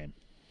win that game.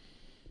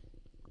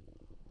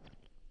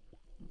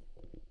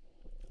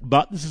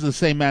 But this is the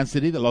same Man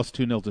City that lost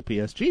 2-0 to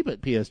PSG,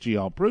 but PSG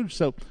are Bruges,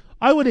 so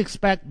I would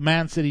expect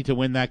Man City to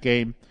win that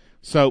game.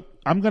 So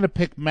I'm going to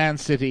pick Man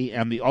City,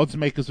 and the odds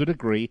makers would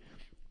agree.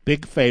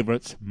 Big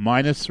favorites,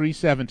 minus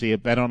 370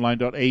 at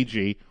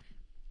BetOnline.ag.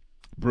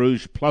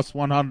 Bruges plus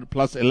 100,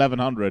 plus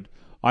 1100.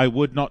 I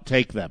would not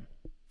take them.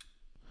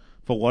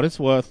 For what it's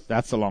worth,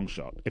 that's a long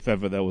shot, if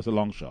ever there was a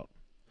long shot.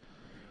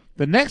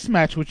 The next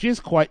match, which is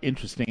quite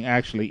interesting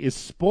actually, is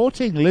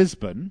Sporting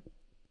Lisbon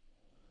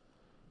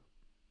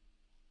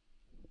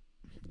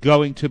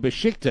going to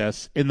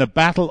Besiktas in the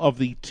battle of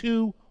the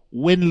 2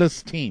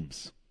 winless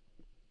teams.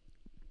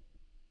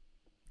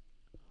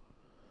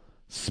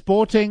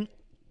 Sporting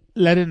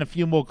let in a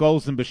few more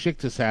goals than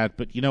Besiktas had,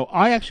 but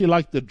I actually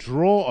like the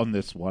draw on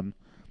this one,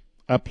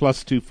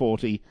 plus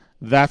 240.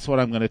 That's what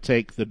I'm going to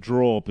take, the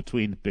draw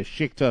between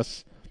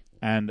Besiktas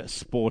and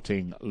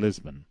Sporting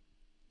Lisbon.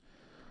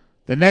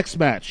 The next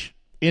match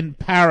in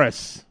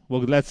Paris.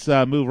 Well, let's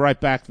move right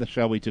back,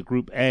 shall we, to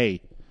Group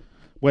A,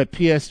 where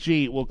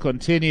PSG will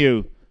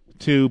continue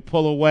to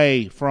pull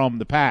away from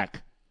the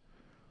pack.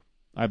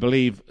 I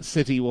believe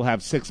City will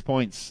have 6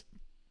 points.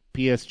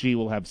 PSG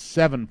will have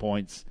 7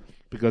 points,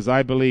 because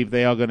I believe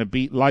they are going to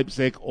beat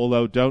Leipzig,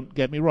 although don't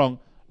get me wrong,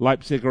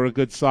 Leipzig are a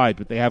good side,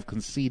 but they have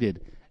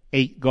conceded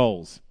 8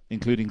 goals,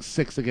 including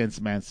 6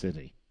 against Man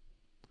City.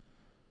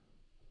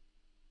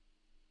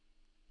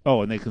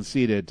 Oh, and they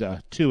conceded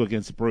 2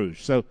 against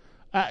Bruges. So,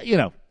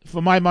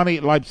 for my money,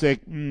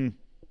 Leipzig,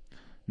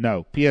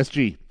 no.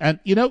 PSG. And,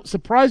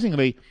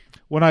 surprisingly,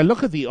 when I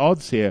look at the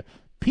odds here,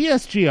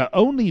 PSG are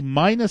only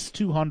minus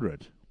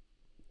 200.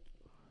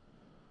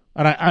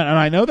 And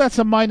I know that's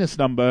a minus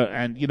number,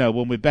 and,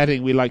 when we're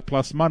betting, we like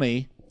plus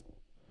money.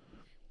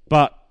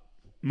 But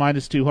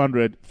minus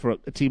 200 for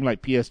a team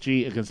like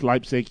PSG against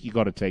Leipzig, you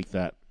got to take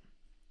that.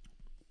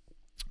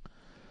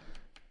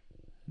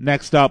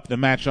 Next up, the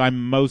match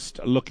I'm most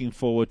looking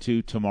forward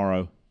to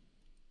tomorrow.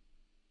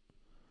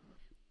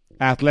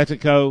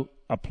 Atletico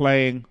are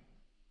playing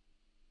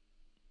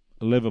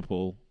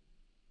Liverpool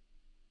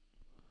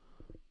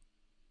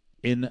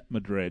in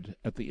Madrid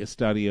at the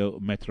Estadio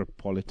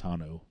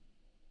Metropolitano.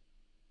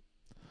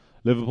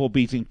 Liverpool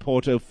beating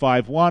Porto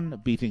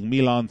 5-1, beating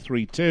Milan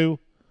 3-2.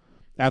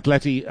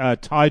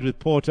 Atleti tied with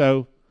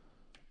Porto,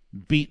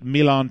 beat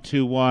Milan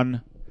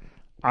 2-1.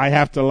 I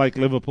have to like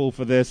Liverpool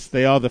for this.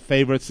 They are the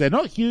favorites. They're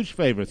not huge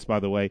favorites, by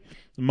the way.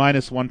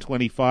 Minus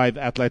 125.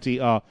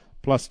 Atleti are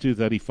plus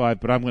 235.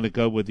 But I'm going to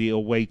go with the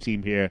away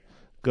team here.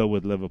 Go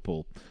with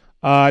Liverpool.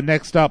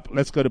 Next up,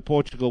 let's go to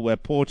Portugal, where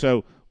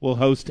Porto will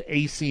host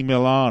AC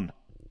Milan.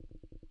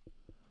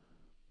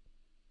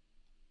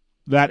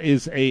 That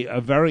is a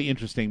very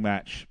interesting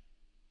match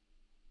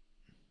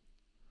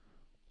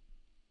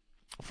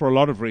for a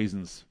lot of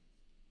reasons.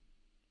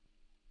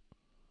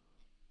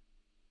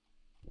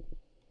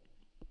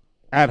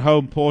 At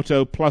home,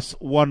 Porto plus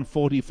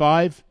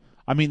 145.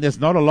 I mean, there's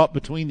not a lot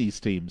between these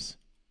teams.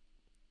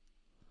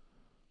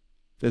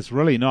 There's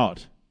really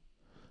not.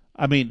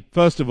 I mean,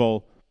 first of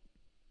all,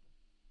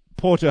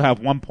 Porto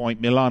have 1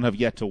 point. Milan have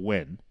yet to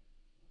win.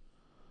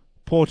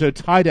 Porto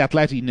tied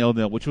Atleti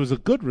 0-0, which was a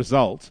good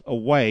result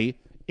away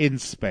in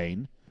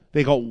Spain.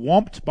 They got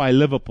whomped by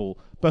Liverpool,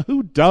 but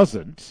who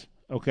doesn't,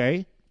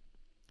 okay?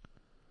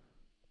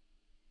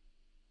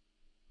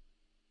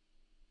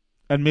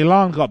 And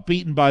Milan got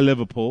beaten by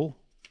Liverpool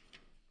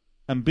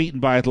and beaten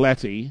by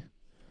Atleti.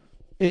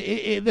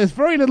 There's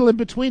very little in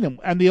between them,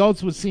 and the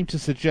odds would seem to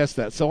suggest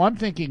that. So I'm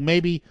thinking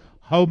maybe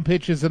home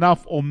pitch is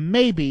enough, or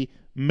maybe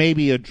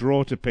a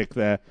draw to pick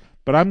there.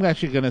 But I'm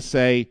actually going to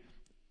say,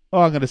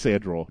 I'm going to say a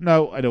draw.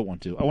 No, I don't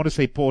want to. I want to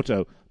say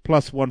Porto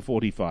plus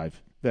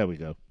 145. There we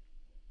go.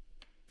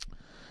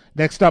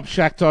 Next up,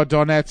 Shakhtar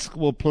Donetsk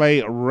will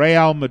play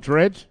Real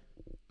Madrid.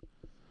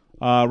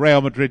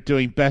 Real Madrid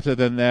doing better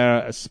than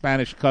their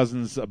Spanish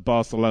cousins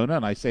Barcelona,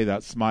 and I say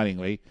that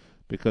smilingly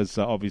because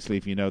obviously,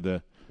 if you know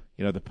the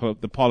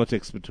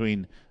politics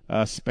between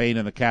Spain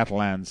and the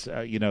Catalans,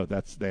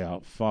 they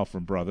are far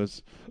from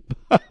brothers.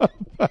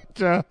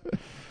 But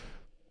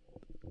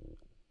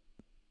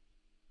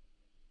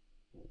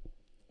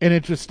an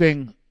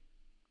interesting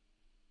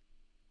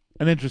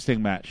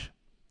match.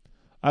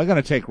 I'm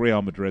going to take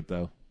Real Madrid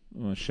though.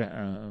 I'm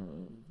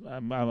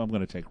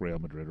going to take Real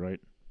Madrid, right?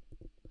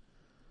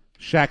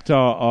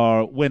 Shakhtar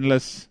are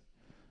winless.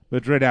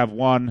 Madrid have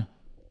won.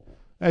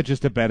 They're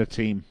just a better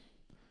team.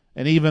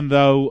 And even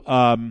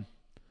though,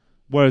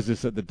 where is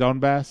this, at the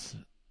Donbass?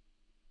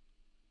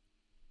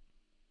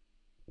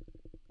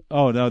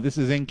 Oh, no, this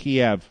is in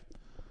Kiev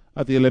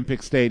at the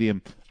Olympic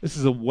Stadium. This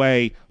is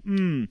away.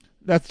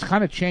 That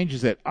kind of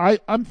changes it.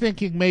 I'm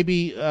thinking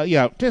maybe,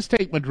 just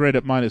take Madrid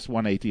at minus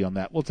 180 on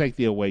that. We'll take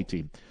the away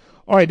team.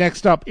 All right,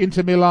 next up,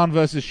 Inter Milan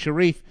versus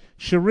Sheriff.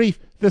 Sheriff,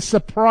 the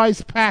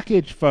surprise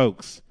package,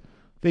 folks.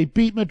 They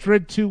beat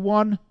Madrid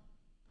 2-1.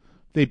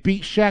 They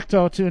beat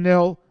Shakhtar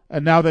 2-0.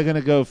 And now they're going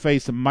to go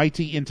face a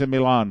mighty Inter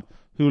Milan,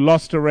 who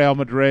lost to Real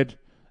Madrid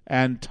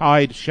and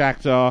tied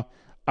Shakhtar.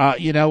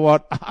 You know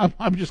what?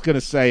 I'm just going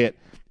to say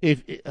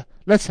it.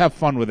 Let's have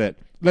fun with it.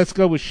 Let's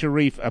go with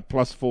Sheriff at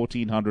plus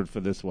 1,400 for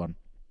this one.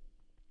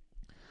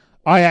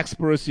 Ajax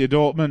Borussia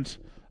Dortmund.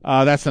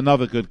 That's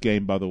another good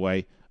game, by the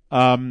way.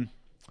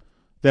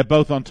 They're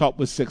both on top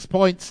with 6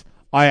 points.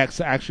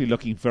 Ajax are actually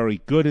looking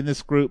very good in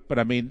this group, but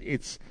I mean,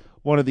 it's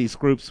one of these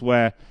groups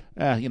where,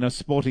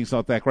 Sporting's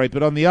not that great.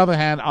 But on the other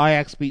hand,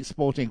 Ajax beat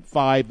Sporting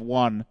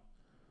 5-1.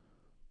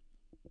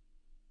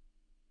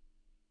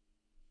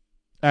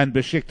 And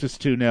Besiktas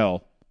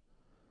 2-0.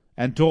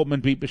 And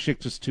Dortmund beat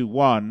Besiktas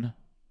 2-1.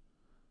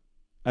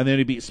 And they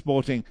only beat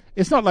Sporting.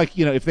 It's not like,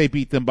 if they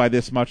beat them by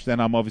this much, then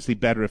I'm obviously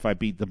better if I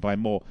beat them by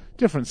more.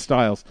 Different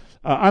styles.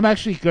 I'm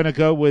actually going to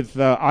go with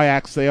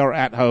Ajax. They are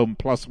at home,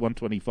 plus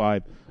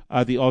 125.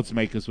 The odds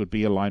makers would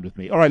be aligned with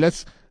me. All right,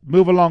 let's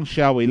move along,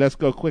 shall we? Let's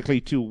go quickly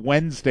to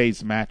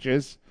Wednesday's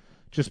matches,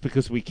 just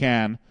because we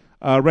can.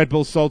 Red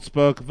Bull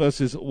Salzburg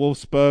versus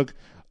Wolfsburg.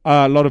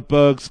 A lot of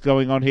Bergs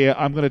going on here.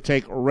 I'm going to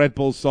take Red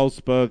Bull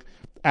Salzburg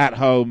at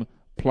home,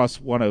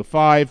 plus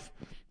 105.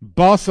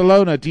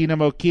 Barcelona,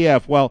 Dynamo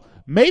Kiev. Well,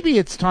 maybe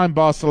it's time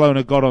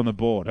Barcelona got on the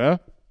board, huh?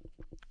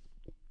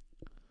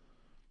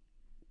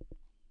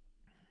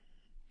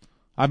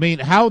 I mean,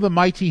 how the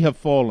mighty have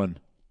fallen.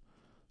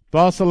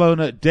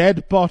 Barcelona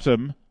dead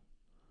bottom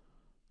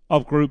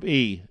of Group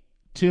E.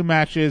 2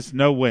 matches,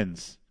 no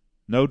wins.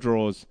 no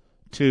draws,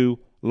 2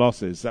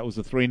 losses. That was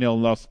a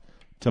 3-0 loss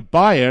to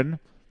Bayern,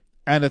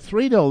 and a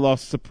 3-0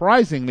 loss,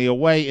 surprisingly,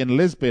 away in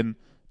Lisbon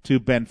to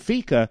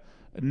Benfica.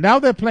 Now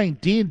they're playing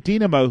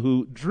Dinamo,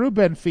 who drew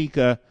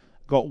Benfica,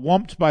 got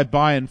whomped by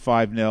Bayern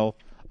 5-0.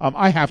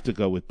 I have to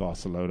go with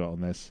Barcelona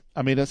on this.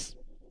 I mean,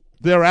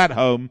 they're at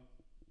home.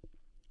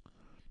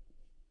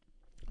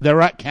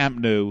 They're at Camp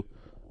Nou.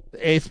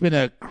 It's been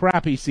a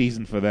crappy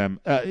season for them.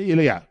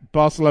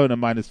 Barcelona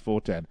minus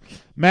 410.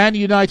 Man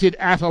United,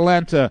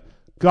 Atalanta.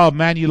 God,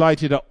 Man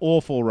United are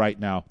awful right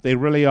now. They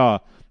really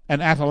are.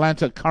 And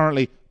Atalanta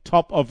currently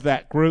top of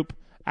that group.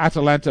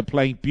 Atalanta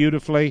playing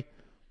beautifully,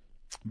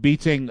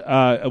 tying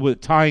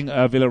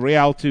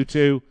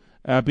Villarreal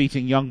 2-2,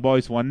 beating Young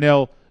Boys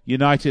 1-0.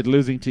 United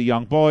losing to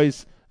Young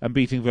Boys and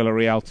beating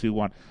Villarreal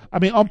 2-1. I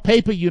mean, on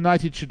paper,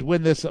 United should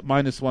win this at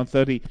minus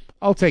 130.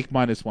 I'll take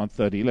minus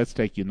 130. Let's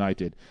take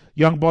United.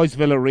 Young Boys,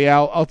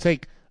 Villarreal. I'll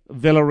take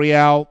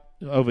Villarreal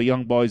over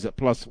Young Boys at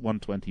plus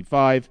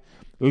 125.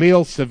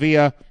 Lille,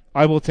 Sevilla.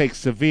 I will take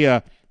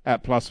Sevilla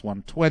at plus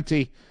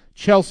 120.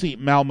 Chelsea,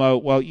 Malmo.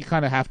 Well, you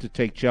kind of have to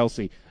take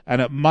Chelsea.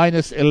 And at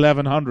minus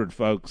 1,100,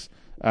 folks.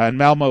 And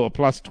Malmo at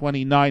plus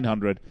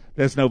 2,900.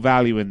 There's no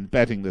value in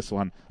betting this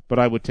one, but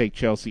I would take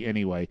Chelsea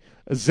anyway.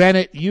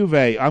 Zenit,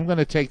 Juve. I'm going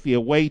to take the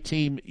away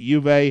team,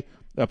 Juve,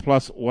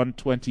 plus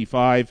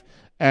 125.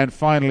 And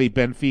finally,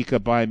 Benfica,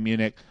 Bayern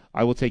Munich.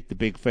 I will take the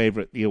big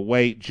favorite, the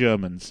away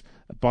Germans,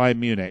 Bayern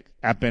Munich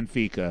at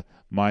Benfica,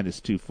 minus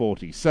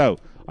 240. So,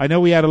 I know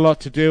we had a lot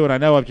to do, and I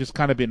know I've just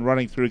kind of been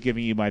running through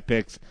giving you my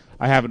picks.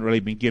 I haven't really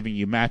been giving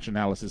you match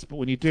analysis, but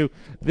when you do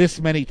this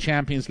many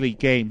Champions League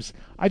games,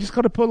 I just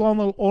got to put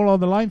all on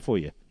the line for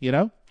you, you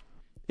know?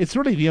 It's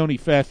really the only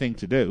fair thing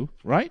to do,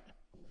 right?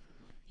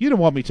 You don't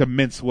want me to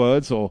mince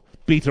words or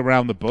beat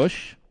around the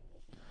bush.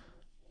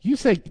 You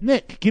say,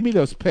 Nick, give me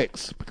those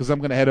picks, because I'm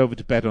going to head over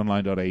to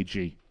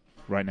BetOnline.ag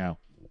right now.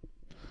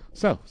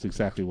 So, it's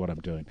exactly what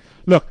I'm doing.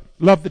 Look,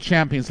 love the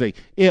Champions League.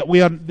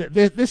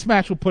 This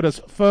match will put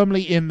us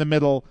firmly in the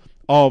middle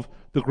of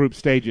the group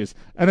stages.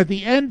 And at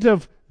the end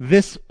of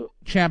this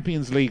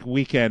Champions League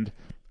weekend,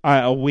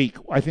 week,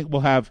 I think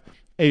we'll have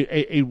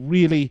a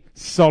really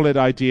solid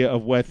idea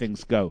of where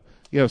things go.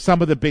 You know,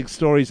 some of the big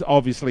stories,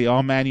 obviously,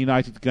 are Man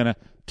United going to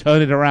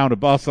turn it around? Are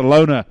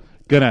Barcelona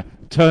going to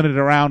turn it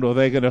around? Or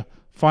they're going to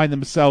find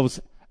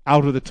themselves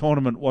out of the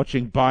tournament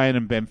watching Bayern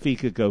and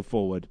Benfica go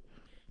forward?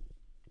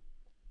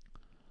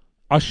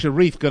 Are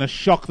Sharif going to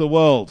shock the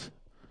world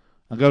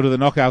and go to the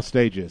knockout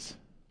stages?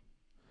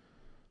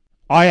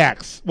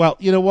 Ajax. Well,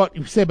 you know what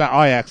you say about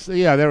Ajax?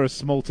 Yeah, they're a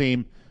small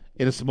team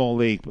in a small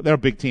league, but they're a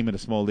big team in a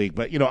small league.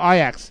 But, you know,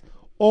 Ajax,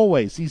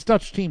 always, these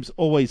Dutch teams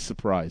always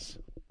surprise.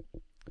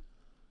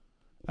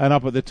 And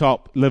up at the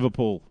top,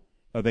 Liverpool.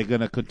 Are they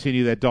going to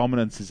continue their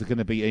dominance? Is it going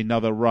to be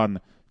another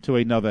run to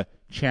another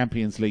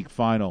Champions League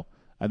final?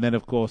 And then,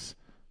 of course,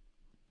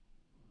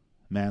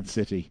 Man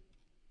City.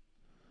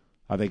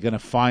 Are they going to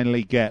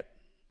finally get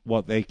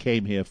what they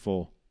came here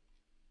for?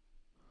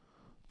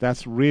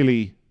 That's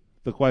really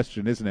the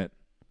question, isn't it?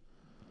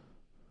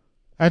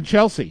 And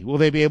Chelsea, will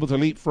they be able to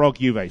leapfrog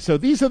Juve? So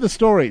these are the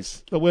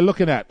stories that we're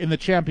looking at in the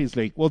Champions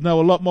League. We'll know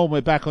a lot more when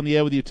we're back on the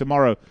air with you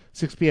tomorrow,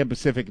 6 p.m.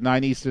 Pacific,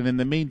 9 Eastern. In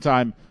the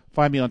meantime,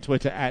 find me on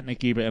Twitter at Nick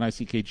Geber,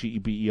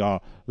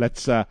 Nickgeber.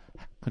 Let's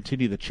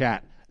continue the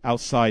chat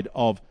outside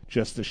of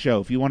just the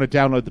show. If you want to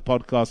download the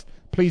podcast,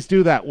 please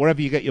do that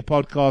wherever you get your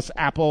podcasts,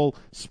 Apple,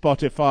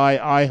 Spotify,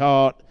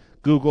 iHeart,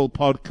 Google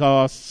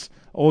Podcasts,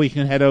 or you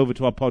can head over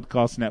to our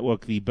podcast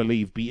network, the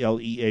Believe,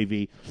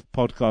 BLEAV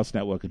podcast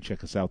network, and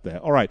check us out there.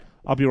 All right,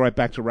 I'll be right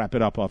back to wrap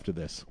it up after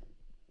this.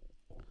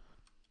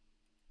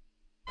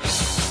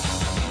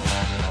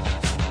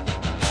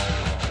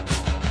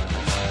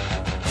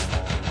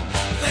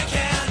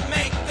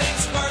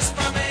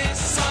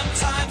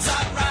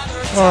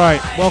 All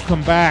right,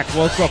 welcome back.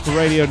 World Soccer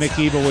Radio, Nick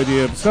Geber with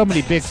you. So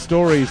many big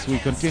stories we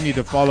continue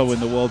to follow in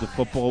the world of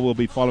football. We'll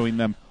be following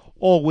them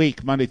all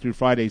week, Monday through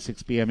Friday,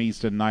 6 p.m.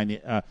 Eastern,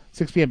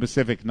 6 p.m.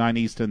 Pacific, 9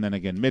 Eastern, then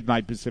again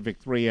midnight Pacific,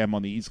 3 a.m.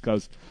 on the East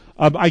Coast.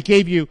 I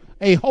gave you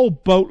a whole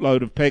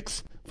boatload of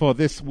picks for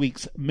this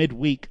week's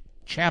midweek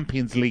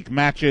Champions League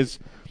matches.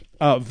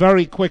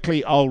 Very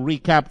quickly, I'll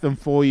recap them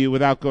for you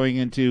without going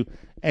into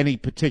any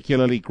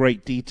particularly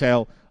great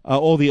detail.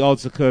 All the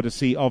odds are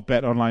courtesy of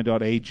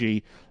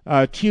BetOnline.ag.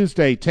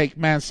 Tuesday, take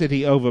Man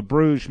City over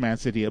Bruges, Man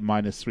City at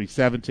minus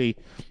 370.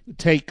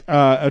 Take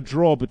a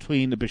draw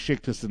between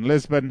Besiktas and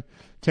Lisbon.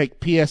 Take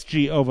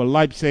PSG over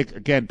Leipzig.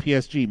 Again,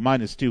 PSG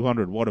minus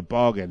 200. What a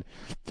bargain.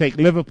 Take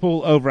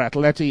Liverpool over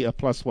Atleti at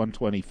plus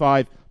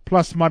 125.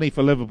 Plus money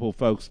for Liverpool,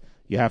 folks.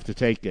 You have to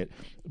take it.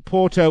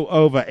 Porto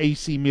over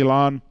AC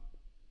Milan.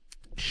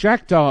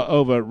 Shakhtar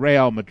over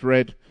Real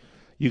Madrid.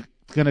 You're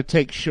going to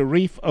take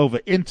Sharif over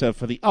Inter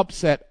for the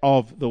upset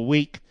of the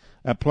week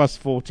at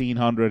plus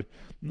 1400.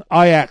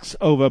 Ajax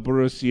over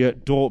Borussia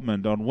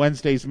Dortmund. On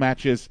Wednesday's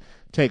matches,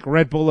 take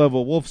Red Bull over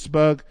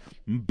Wolfsburg.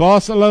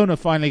 Barcelona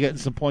finally getting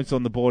some points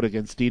on the board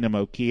against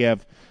Dinamo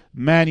Kiev.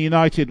 Man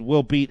United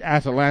will beat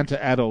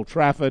Atalanta at Old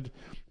Trafford.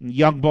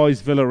 Young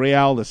Boys,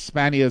 Villarreal. The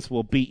Spaniards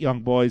will beat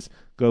Young Boys.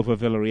 Go for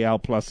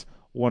Villarreal plus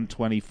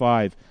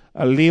 125.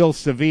 Lille,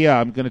 Sevilla.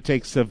 I'm going to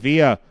take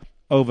Sevilla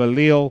over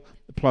Lille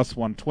plus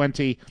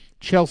 120.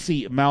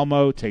 Chelsea,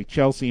 Malmo. Take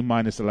Chelsea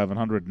minus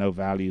 1100. No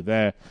value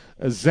there.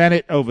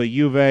 Zenit over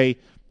Juve.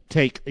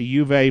 Take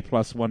Juve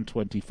plus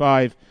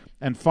 125.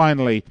 And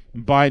finally,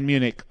 Bayern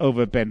Munich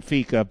over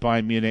Benfica.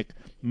 Bayern Munich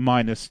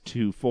minus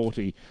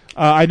 240.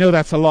 I know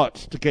that's a lot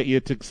to get you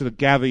to sort of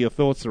gather your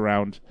thoughts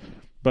around,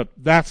 but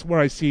that's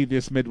where I see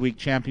this midweek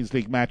Champions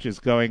League matches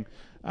going.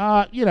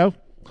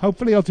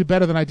 Hopefully I'll do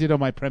better than I did on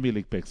my Premier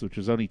League picks, which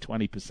was only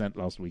 20%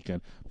 last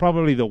weekend.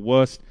 Probably the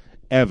worst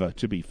ever,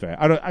 to be fair.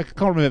 I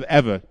can't remember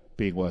ever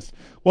being worse.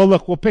 Well,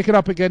 look, we'll pick it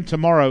up again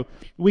tomorrow.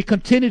 We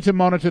continue to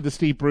monitor the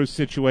Steve Bruce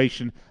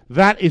situation.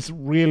 That is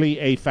really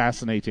a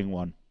fascinating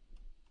one.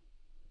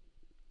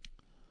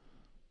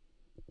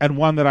 And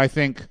one that I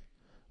think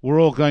we're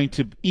all going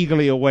to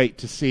eagerly await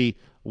to see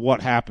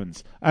what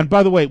happens. And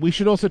by the way, we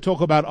should also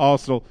talk about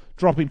Arsenal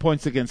dropping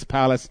points against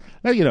Palace.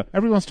 Now,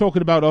 everyone's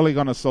talking about Ole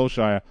Gunnar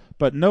Solskjaer,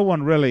 but no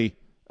one really,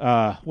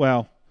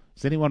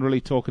 is anyone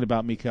really talking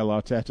about Mikel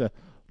Arteta?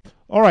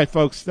 All right,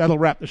 folks, that'll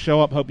wrap the show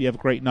up. Hope you have a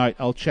great night.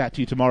 I'll chat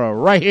to you tomorrow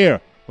right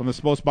here on the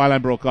Sports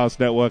Byline Broadcast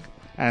Network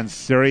and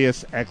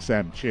Sirius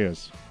XM.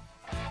 Cheers.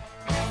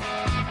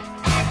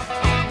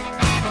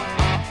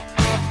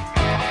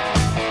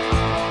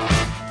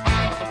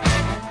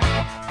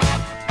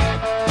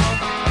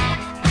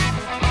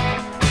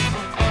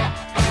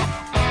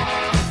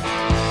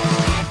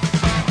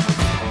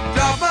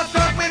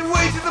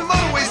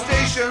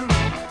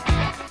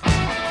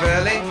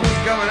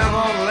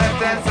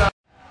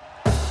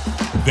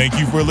 Thank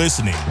you for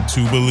listening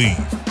to Believe.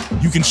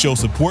 You can show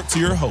support to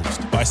your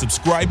host by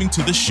subscribing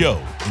to the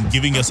show and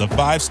giving us a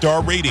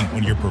 5-star rating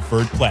on your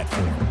preferred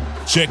platform.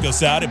 Check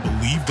us out at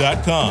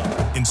Believe.com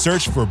and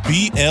search for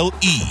BLEAV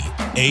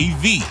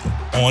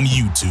on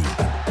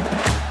YouTube.